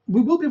 So we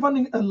will be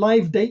running a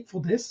live date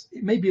for this.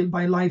 It may be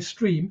by live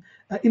stream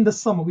in the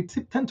summer. We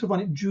tend to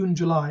run it June,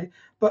 July,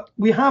 but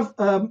we have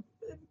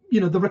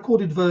the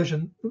recorded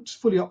version, which is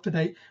fully up to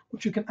date,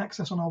 which you can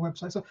access on our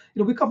website. So,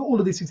 we cover all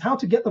of these things: how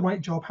to get the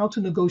right job, how to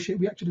negotiate.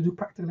 We actually do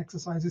practical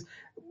exercises,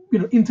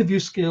 interview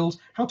skills,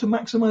 how to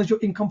maximize your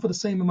income for the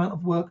same amount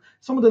of work.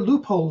 Some of the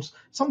loopholes: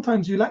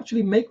 sometimes you'll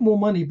actually make more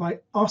money by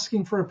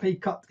asking for a pay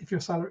cut if you're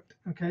salaried,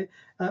 okay,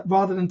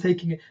 rather than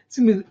taking it.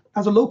 Simply,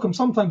 as a locum,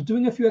 sometimes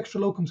doing a few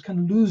extra locums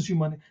can lose you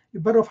money.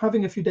 You're better off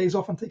having a few days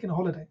off and taking a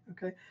holiday,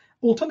 okay?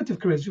 alternative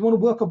careers. You want to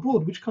work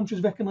abroad, which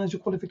countries recognize your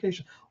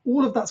qualification?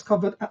 All of that's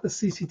covered at the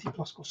CCT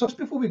Plus course. So just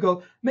before we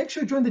go, make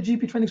sure you join the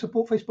GP Training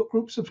Support Facebook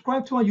group,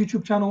 subscribe to our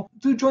YouTube channel,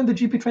 do join the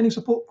GP Training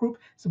Support group.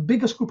 It's the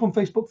biggest group on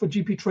Facebook for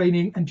GP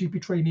training and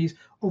GP trainees,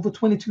 over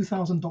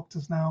 22,000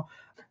 doctors now.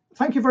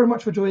 Thank you very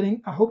much for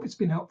joining. I hope it's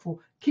been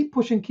helpful. Keep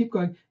pushing, keep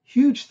going.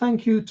 Huge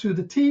thank you to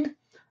the team,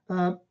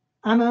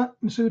 Anna,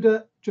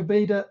 Masuda,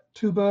 Jabeda,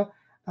 Tuba,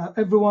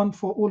 everyone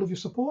for all of your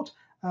support.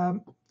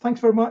 Thanks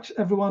very much,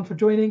 everyone, for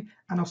joining,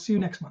 and I'll see you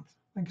next month.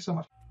 Thank you so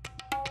much.